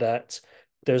that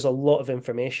there's a lot of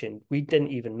information we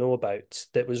didn't even know about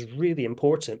that was really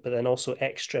important, but then also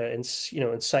extra and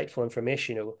insightful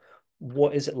information.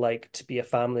 What is it like to be a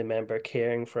family member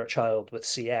caring for a child with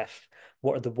CF?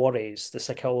 What are the worries, the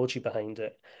psychology behind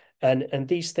it? And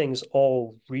these things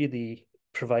all really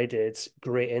provided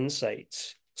great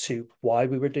insights to why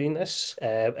we were doing this,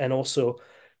 and also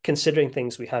considering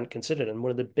things we hadn't considered. And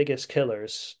one of the biggest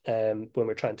killers when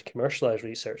we're trying to commercialize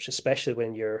research, especially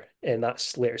when you're in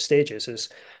that later stages, is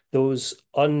those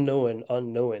unknown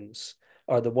unknowns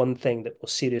are the one thing that will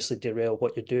seriously derail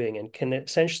what you're doing and can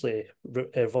essentially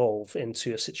evolve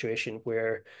into a situation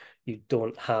where you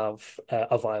don't have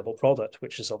a viable product,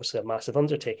 which is obviously a massive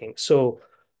undertaking. So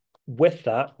with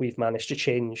that, we've managed to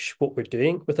change what we're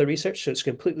doing with our research. So it's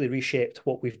completely reshaped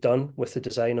what we've done with the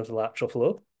design of the lateral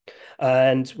flow.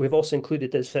 And we've also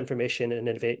included this information in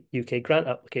Innovate UK grant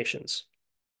applications.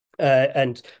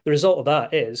 And the result of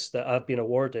that is that I've been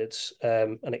awarded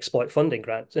an exploit funding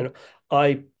grant.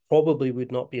 I probably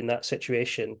would not be in that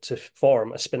situation to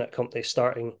form a spin-out company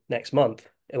starting next month,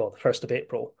 well, the 1st of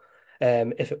April,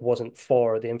 if it wasn't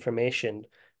for the information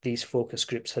these focus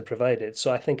groups had provided.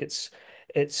 So I think it's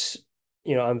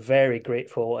I'm very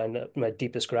grateful, and my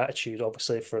deepest gratitude,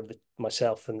 obviously, for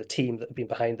myself and the team that have been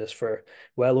behind this for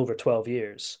well over 12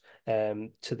 years, to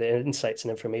the insights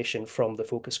and information from the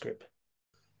focus group.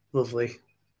 Lovely.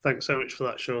 Thanks so much for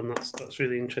that, Sean. That's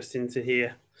really interesting to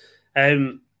hear.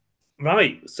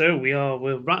 Right, so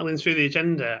we're rattling through the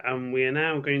agenda, and we are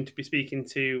now going to be speaking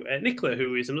to Nicola,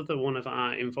 who is another one of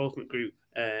our involvement group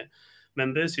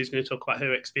members, who's going to talk about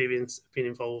her experience being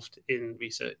involved in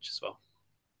research as well.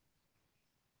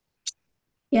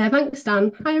 Yeah, thanks,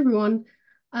 Dan. Hi, everyone.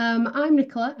 I'm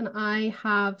Nicola, and I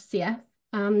have CF,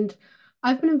 and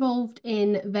I've been involved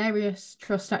in various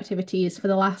trust activities for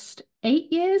the last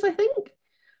 8 years, I think.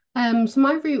 So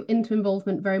my route into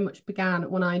involvement very much began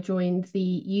when I joined the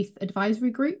Youth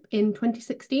Advisory Group in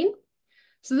 2016.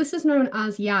 So this is known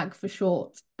as YAG for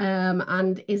short,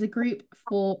 and is a group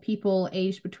for people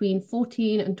aged between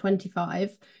 14 and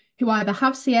 25 who either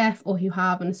have CF or who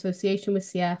have an association with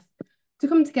CF to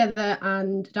come together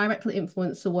and directly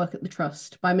influence the work at the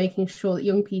Trust by making sure that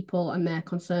young people and their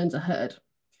concerns are heard.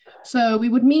 So we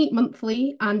would meet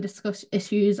monthly and discuss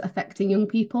issues affecting young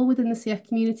people within the CF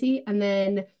community, and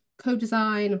then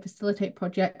co-design and facilitate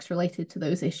projects related to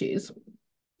those issues.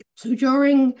 So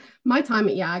during my time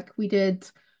at YAG, we did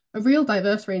a real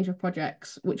diverse range of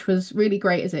projects, which was really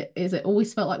great as it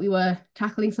always felt like we were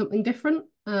tackling something different.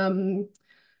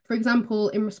 For example,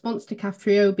 in response to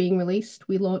Kaftrio being released,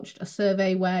 we launched a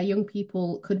survey where young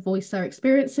people could voice their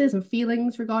experiences and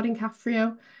feelings regarding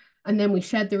Kaftrio, and then we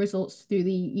shared the results through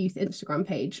the youth Instagram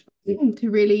page to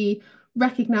really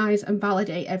recognise and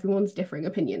validate everyone's differing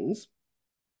opinions.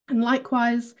 And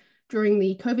likewise, during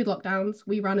the COVID lockdowns,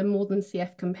 we ran a More Than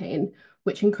CF campaign,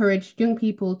 which encouraged young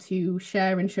people to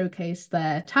share and showcase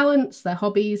their talents, their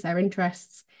hobbies, their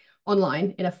interests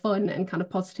online in a fun and kind of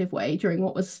positive way during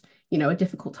what was, a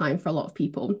difficult time for a lot of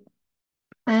people.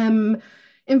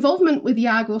 Involvement with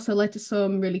YAG also led to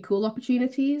some really cool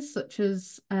opportunities, such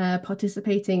as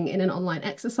participating in an online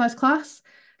exercise class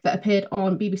that appeared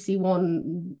on BBC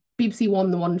One,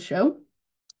 The One Show.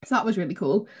 So that was really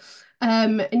cool.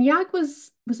 And YAG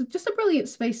was just a brilliant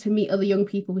space to meet other young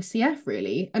people with CF,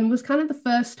 really, and was kind of the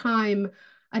first time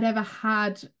I'd ever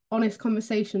had honest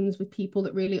conversations with people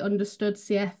that really understood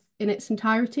CF in its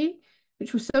entirety,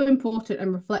 which was so important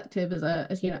and reflective as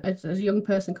a young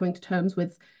person coming to terms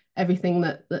with everything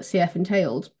that CF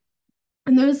entailed.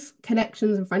 And those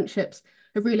connections and friendships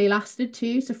have really lasted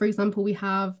too. So for example, we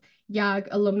have YAG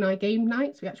alumni game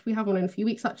nights. We have one in a few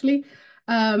weeks actually.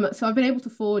 So I've been able to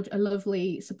forge a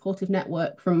lovely supportive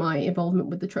network from my involvement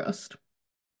with the Trust.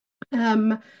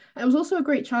 It was also a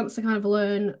great chance to kind of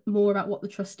learn more about what the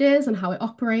Trust is and how it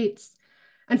operates.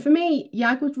 And for me,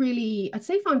 YAG was really, I'd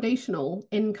say, foundational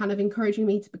in kind of encouraging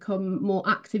me to become more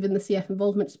active in the CF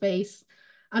involvement space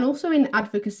and also in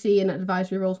advocacy and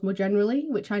advisory roles more generally,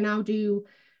 which I do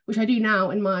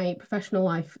now in my professional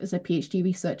life as a PhD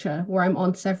researcher, where I'm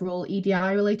on several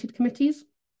EDI-related committees.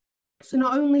 So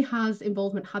not only has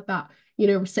involvement had that,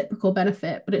 reciprocal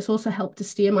benefit, but it's also helped to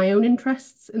steer my own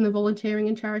interests in the volunteering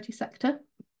and charity sector.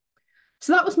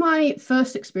 So that was my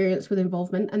first experience with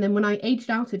involvement. And then when I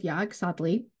aged out of YAG,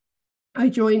 sadly, I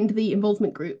joined the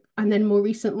involvement group and then more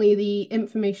recently the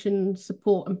information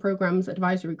support and programs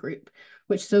advisory group,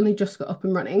 which has only just got up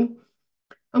and running.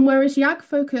 And whereas YAG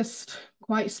focused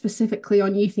quite specifically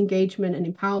on youth engagement and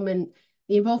empowerment,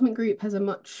 the involvement group has a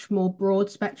much more broad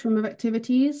spectrum of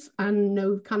activities and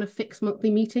no kind of fixed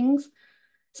monthly meetings.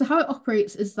 So how it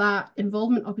operates is that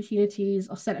involvement opportunities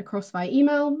are sent across via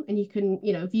email and you can,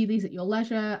 view these at your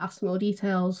leisure, ask more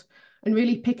details, and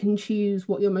really pick and choose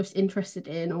what you're most interested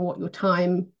in or what your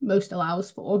time most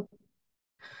allows for.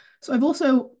 So I've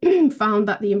also found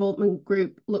that the involvement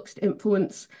group looks to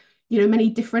influence, many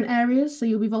different areas. So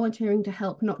you'll be volunteering to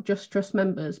help not just Trust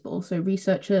members, but also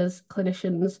researchers,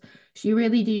 clinicians. So you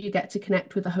really do get to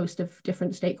connect with a host of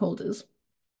different stakeholders.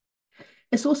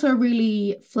 It's also a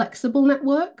really flexible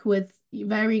network with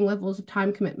varying levels of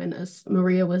time commitment, as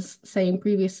Maria was saying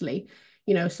previously.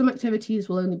 Some activities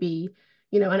will only be,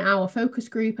 an hour focus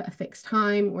group at a fixed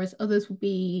time, whereas others will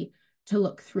be to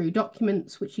look through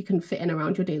documents which you can fit in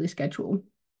around your daily schedule.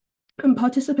 And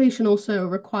participation also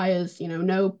requires,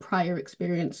 no prior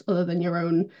experience other than your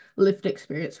own lived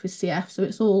experience with CF, so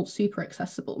it's all super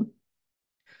accessible.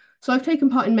 So I've taken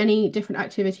part in many different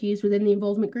activities within the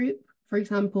involvement group. For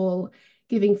example,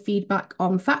 giving feedback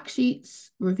on fact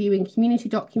sheets, reviewing community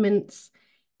documents,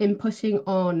 inputting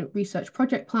on research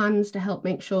project plans to help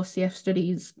make sure CF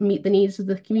studies meet the needs of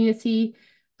the community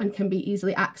and can be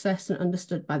easily accessed and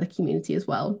understood by the community as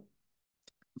well.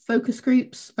 Focus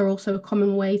groups are also a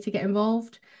common way to get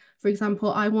involved. For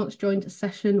example, I once joined a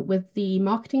session with the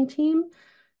marketing team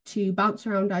to bounce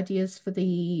around ideas for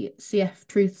the CF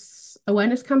Truths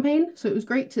awareness campaign. So it was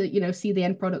great to, see the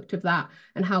end product of that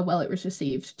and how well it was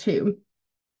received too.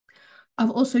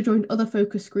 I've also joined other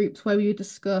focus groups where we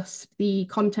discussed the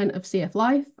content of CF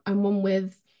Life and one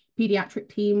with pediatric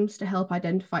teams to help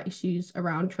identify issues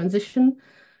around transition.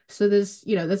 So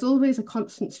there's always a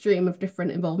constant stream of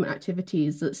different involvement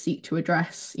activities that seek to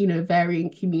address,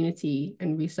 varying community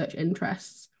and research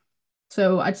interests.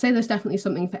 So I'd say there's definitely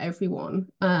something for everyone.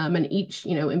 And each,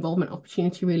 involvement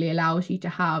opportunity really allows you to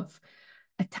have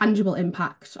a tangible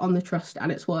impact on the Trust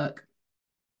and its work.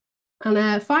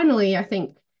 And finally, I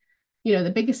think,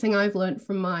 the biggest thing I've learned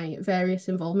from my various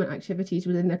involvement activities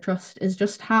within the Trust is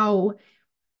just how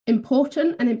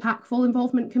important and impactful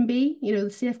involvement can be. The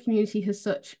CF community has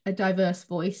such a diverse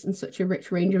voice and such a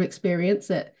rich range of experience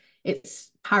that it's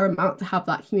paramount to have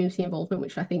that community involvement,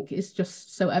 which I think is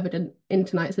just so evident in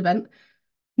tonight's event.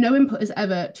 No input is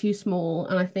ever too small,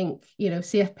 and I think,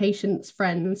 CF patients,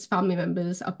 friends, family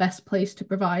members are best placed to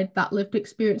provide that lived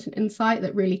experience and insight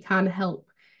that really can help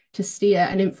to steer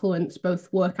and influence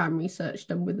both work and research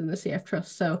done within the CF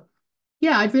Trust. So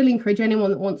yeah, I'd really encourage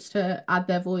anyone that wants to add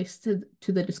their voice to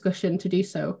the discussion to do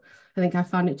so. I think I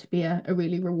found it to be a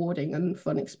really rewarding and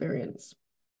fun experience.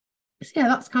 So yeah,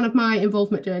 that's kind of my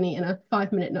involvement journey in a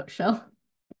 5-minute nutshell.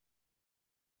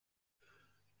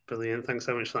 Brilliant. Thanks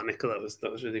so much for that, Nicola.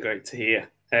 That was really great to hear.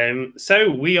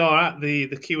 So we are at the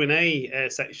Q&A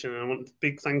section, and I want a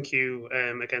big thank you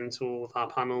again to all of our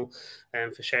panel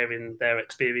for sharing their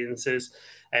experiences.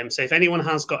 So if anyone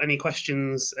has got any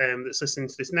questions that's listening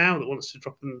to this now that wants to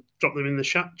drop them in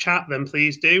the chat, then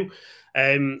please do.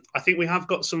 I think we have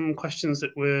got some questions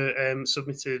that were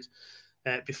submitted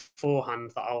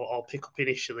beforehand that I'll pick up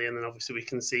initially, and then obviously we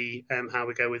can see how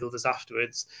we go with others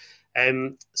afterwards.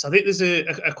 So I think there's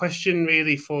a question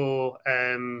really for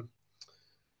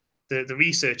the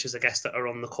researchers, I guess, that are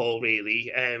on the call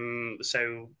really.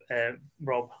 So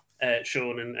Rob,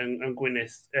 Sean and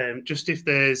Gwyneth, just if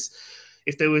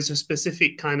there was a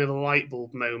specific kind of a light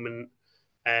bulb moment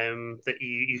that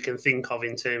you can think of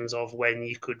in terms of when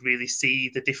you could really see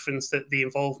the difference that the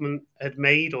involvement had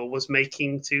made or was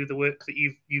making to the work that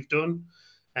you've done.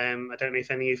 I don't know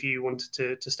if any of you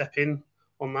wanted to step in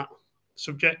on that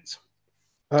subject.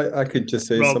 I could just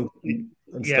say Rob, something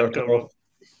and yeah, start go, off. Rob.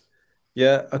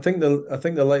 Yeah, I think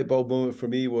the light bulb moment for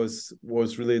me was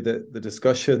really the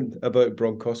discussion about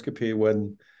bronchoscopy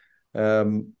when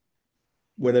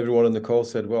everyone on the call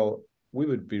said, well, we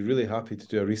would be really happy to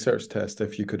do a research test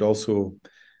if you could also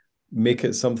make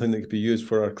it something that could be used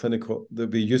for our clinical, that'd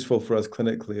be useful for us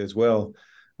clinically as well.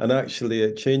 And actually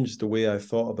it changed the way I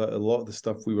thought about a lot of the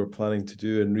stuff we were planning to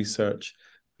do in research,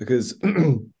 because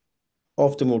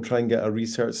often we'll try and get a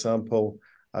research sample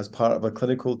as part of a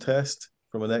clinical test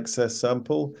from an excess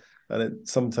sample, and it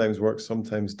sometimes works,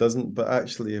 sometimes doesn't. But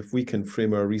actually, if we can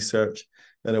frame our research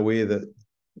in a way that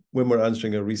when we're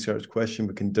answering a research question,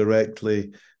 we can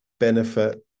directly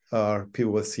benefit our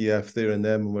people with CF there and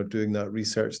then when we're doing that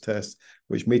research test,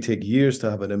 which may take years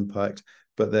to have an impact,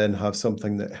 but then have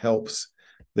something that helps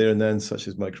there and then, such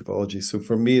as microbiology. So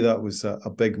for me, that was a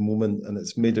big moment, and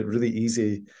it's made it really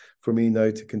easy for me now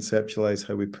to conceptualize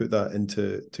how we put that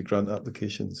into grant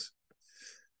applications.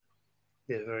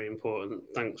 Yeah, very important.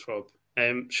 Thanks, Rob.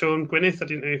 Sean, Gwyneth, I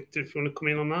didn't know if you want to come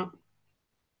in on that.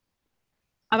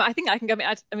 I think I can go.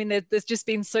 I mean, there's just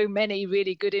been so many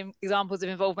really good examples of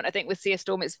involvement. I think with CF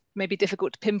Storm, it's maybe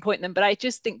difficult to pinpoint them, but I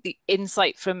just think the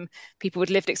insight from people with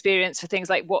lived experience for things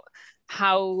like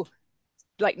how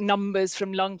like numbers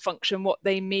from lung function, what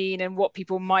they mean and what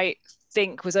people might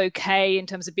think was okay in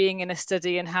terms of being in a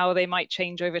study and how they might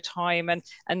change over time,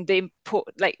 and the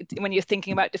important, like when you're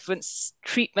thinking about different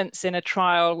treatments in a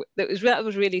trial, that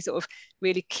was really sort of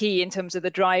really key in terms of the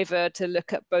driver to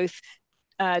look at both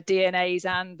DNAs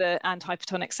and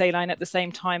hypertonic saline at the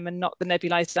same time, and not the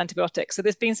nebulized antibiotics. So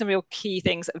there's been some real key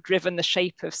things that have driven the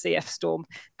shape of CF Storm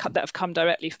that have come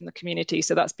directly from the community.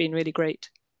 So that's been really great.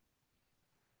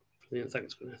 Brilliant.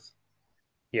 Thanks, Gwyneth.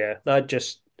 Yeah, I'd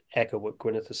just echo what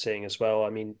Gwyneth is saying as well. I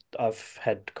mean, I've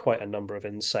had quite a number of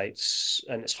insights,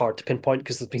 and it's hard to pinpoint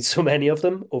because there's been so many of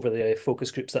them over the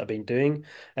focus groups that I've been doing.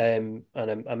 And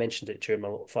I mentioned it during my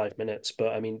little 5 minutes,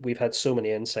 but I mean, we've had so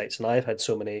many insights, and I've had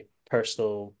so many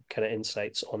personal kind of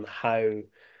insights on how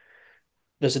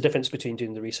there's a difference between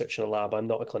doing the research in a lab. I'm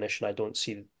not a clinician. I don't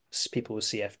see people with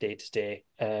CF day to day.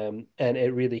 And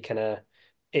it really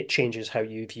it changes how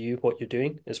you view what you're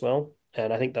doing as well.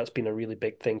 And I think that's been a really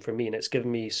big thing for me. And it's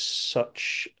given me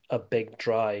such a big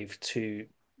drive to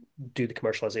do the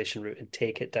commercialization route and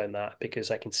take it down that,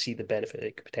 because I can see the benefit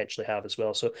it could potentially have as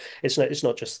well. So it's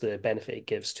not just the benefit it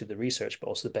gives to the research, but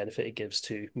also the benefit it gives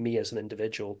to me as an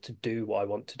individual to do what I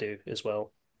want to do as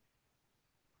well.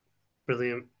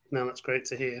 Brilliant. No, that's great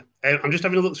to hear. I'm just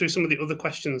having a look through some of the other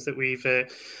questions that we've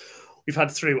had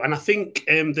through, and I think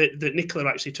that Nicola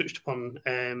actually touched upon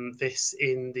this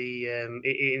in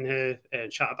her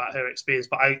chat about her experience.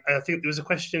 But I think there was a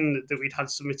question that we'd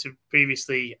had submitted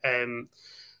previously.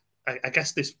 I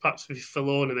guess this perhaps for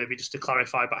Lorna, maybe just to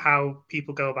clarify, but how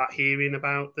people go about hearing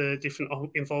about the different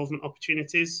involvement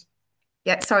opportunities.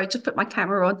 Yeah, sorry, just put my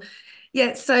camera on.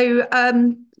 Yeah, so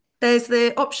there's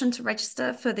the option to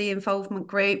register for the involvement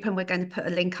group, and we're going to put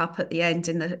a link up at the end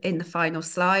in the final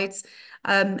slides.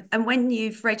 And when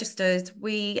you've registered,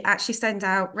 we actually send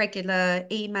out regular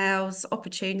emails,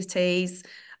 opportunities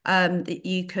that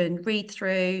you can read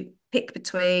through, pick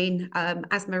between,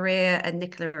 as Maria and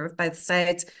Nicola have both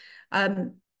said.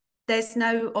 There's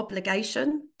no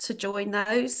obligation to join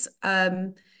those.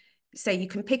 So you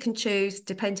can pick and choose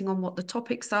depending on what the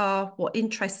topics are, what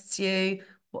interests you,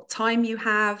 what time you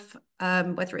have,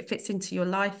 whether it fits into your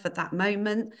life at that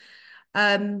moment.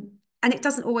 And it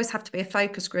doesn't always have to be a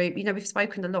focus group. You know, we've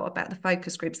spoken a lot about the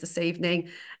focus groups this evening,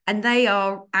 and they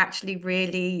are actually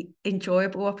really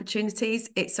enjoyable opportunities.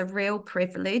 It's a real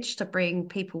privilege to bring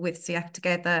people with CF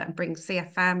together and bring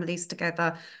CF families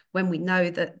together when we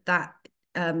know that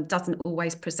doesn't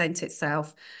always present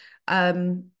itself.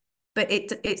 But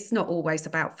it's not always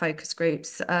about focus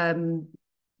groups.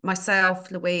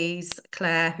 Myself, Louise,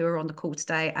 Claire, who are on the call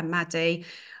today, and Maddie,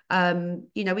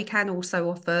 you know, we can also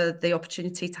offer the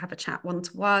opportunity to have a chat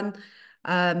one-to-one.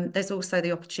 There's also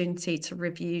the opportunity to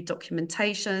review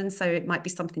documentation. So it might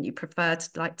be something you prefer to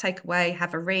like take away,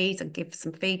 have a read and give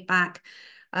some feedback.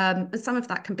 And some of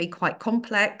that can be quite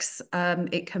complex.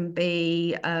 It can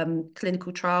be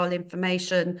clinical trial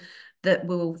information that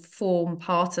will form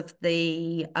part of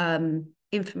the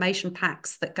information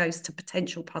packs that goes to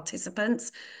potential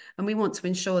participants. And we want to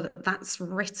ensure that that's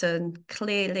written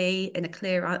clearly in a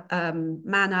clear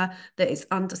manner, that it's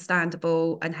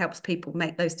understandable and helps people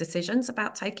make those decisions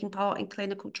about taking part in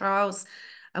clinical trials.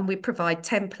 And we provide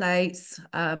templates,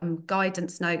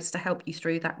 guidance notes to help you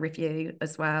through that review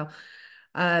as well.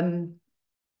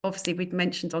 Obviously, we'd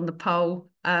mentioned on the poll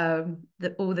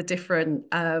that all the different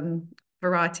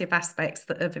variety of aspects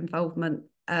of involvement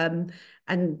And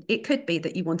it could be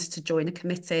that you wanted to join a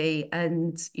committee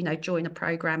and, you know, join a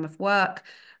programme of work.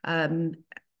 And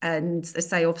they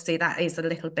say, obviously, that is a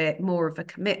little bit more of a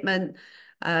commitment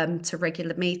to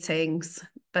regular meetings.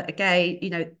 But again, you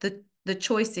know, the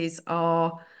choices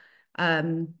are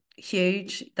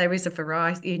huge. There is a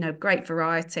variety, you know, great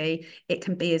variety. It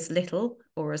can be as little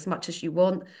or as much as you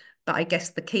want. But I guess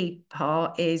the key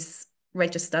part is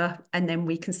register, and then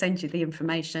we can send you the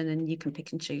information and you can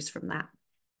pick and choose from that.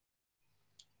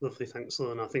 Lovely, thanks,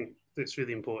 Lauren. I think it's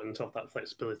really important to have that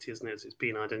flexibility, isn't it? It's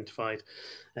been identified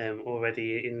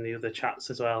already in the other chats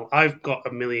as well. I've got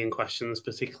a million questions,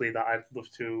 particularly that I'd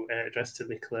love to address to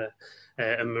Nicola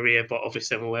and Maria, but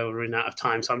obviously I'm aware we're running out of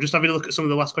time. So I'm just having a look at some of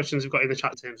the last questions we've got in the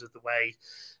chat in terms of the way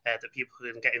that people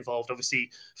can get involved. Obviously,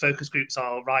 focus groups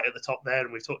are right at the top there,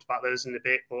 and we've talked about those in a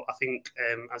bit. But I think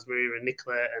as Maria and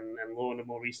Nicola and Lorna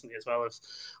more recently as well have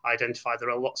identified,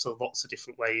 there are lots of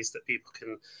different ways that people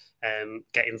can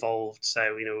get involved.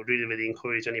 So, you know, really, really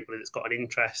encourage anybody that's got an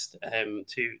interest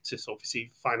to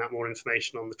obviously find out more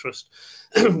information on the Trust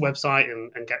website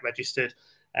and get registered.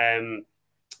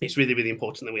 It's really, really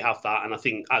important that we have that. And I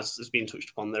think, as has been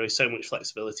touched upon, there is so much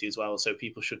flexibility as well. So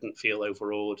people shouldn't feel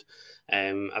overawed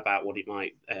about what it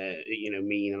might,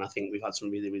 mean. And I think we've had some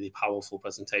really, really powerful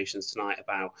presentations tonight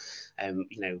about,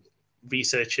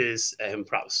 researchers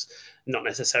perhaps not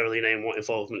necessarily knowing what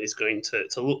involvement is going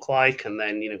to look like, and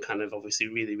then, you know, kind of obviously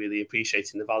really, really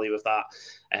appreciating the value of that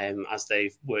as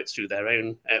they've worked through their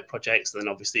own projects. And then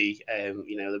obviously,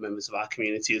 the members of our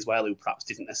community as well, who perhaps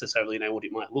didn't necessarily know what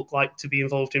it might look like to be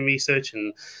involved in research,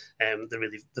 and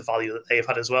the value that they've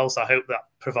had as well. So I hope that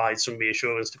provides some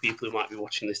reassurance to people who might be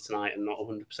watching this tonight and not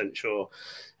 100% sure,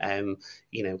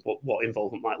 what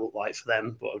involvement might look like for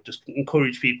them. But I'll just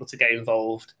encourage people to get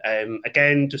involved.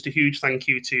 Again, just a huge thank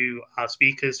you to our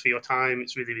speakers for your time.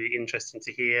 It's really, really interesting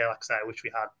to hear. Like I say, I wish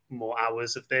we had more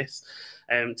hours of this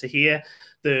to hear.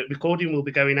 The recording will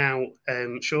be going out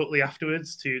shortly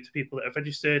afterwards to people that have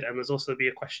registered, and there's also be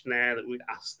a questionnaire that we'd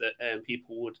ask that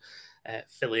people would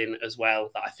fill in as well,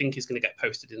 that I think is going to get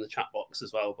posted in the chat box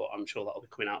as well, but I'm sure that'll be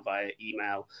coming out via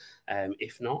email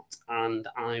if not. And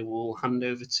I will hand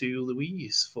over to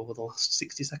Louise for the last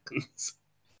 60 seconds.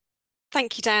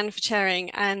 Thank you, Dan, for chairing,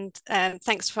 and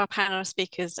thanks to our panel of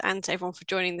speakers and to everyone for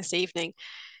joining this evening.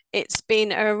 It's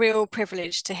been a real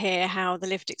privilege to hear how the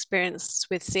lived experience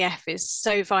with CF is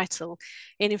so vital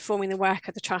in informing the work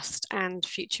of the Trust and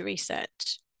future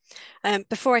research.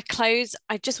 Before I close,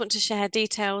 I just want to share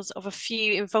details of a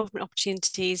few involvement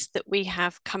opportunities that we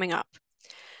have coming up.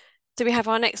 So we have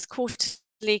our next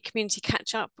quarterly community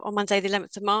catch-up on Monday the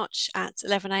 11th of March at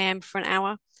 11 AM for an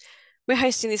hour. We're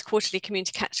hosting this quarterly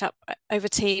community catch-up over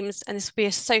Teams, and this will be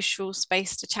a social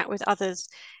space to chat with others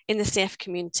in the CF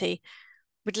community.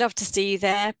 We'd love to see you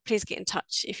there. Please get in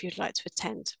touch if you'd like to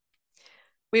attend.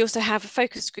 We also have a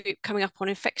focus group coming up on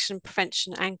infection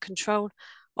prevention and control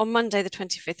on Monday the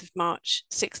 25th of March,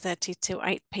 6:30 till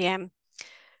 8 PM.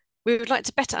 We would like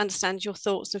to better understand your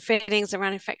thoughts and feelings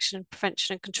around infection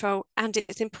prevention and control and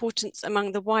its importance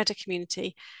among the wider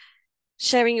community.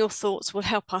 Sharing your thoughts will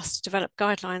help us to develop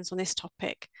guidelines on this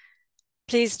topic.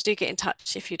 Please do get in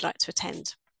touch if you'd like to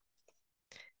attend.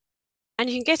 And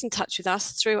you can get in touch with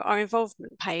us through our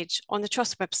involvement page on the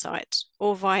Trust website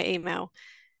or via email,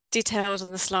 details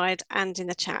on the slide and in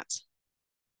the chat.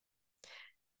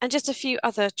 And just a few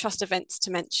other Trust events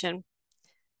to mention.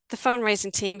 The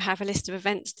fundraising team have a list of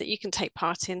events that you can take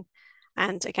part in.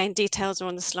 And again, details are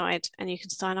on the slide and you can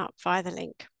sign up via the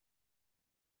link.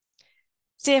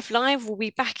 CF Live will be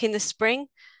back in the spring,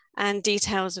 and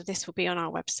details of this will be on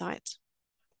our website.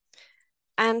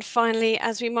 And finally,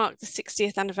 as we mark the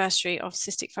 60th anniversary of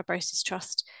Cystic Fibrosis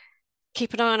Trust,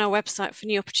 keep an eye on our website for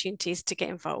new opportunities to get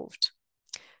involved.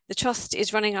 The Trust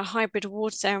is running a hybrid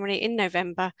award ceremony in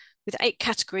November with 8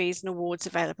 categories and awards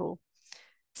available,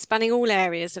 spanning all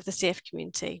areas of the CF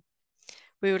community.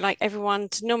 We would like everyone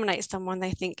to nominate someone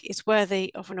they think is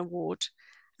worthy of an award,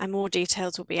 and more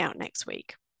details will be out next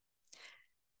week.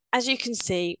 As you can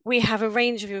see, we have a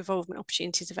range of involvement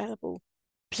opportunities available.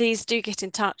 Please do get in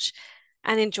touch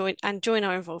and join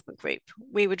our involvement group.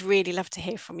 We would really love to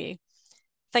hear from you.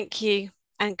 Thank you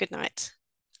and good night.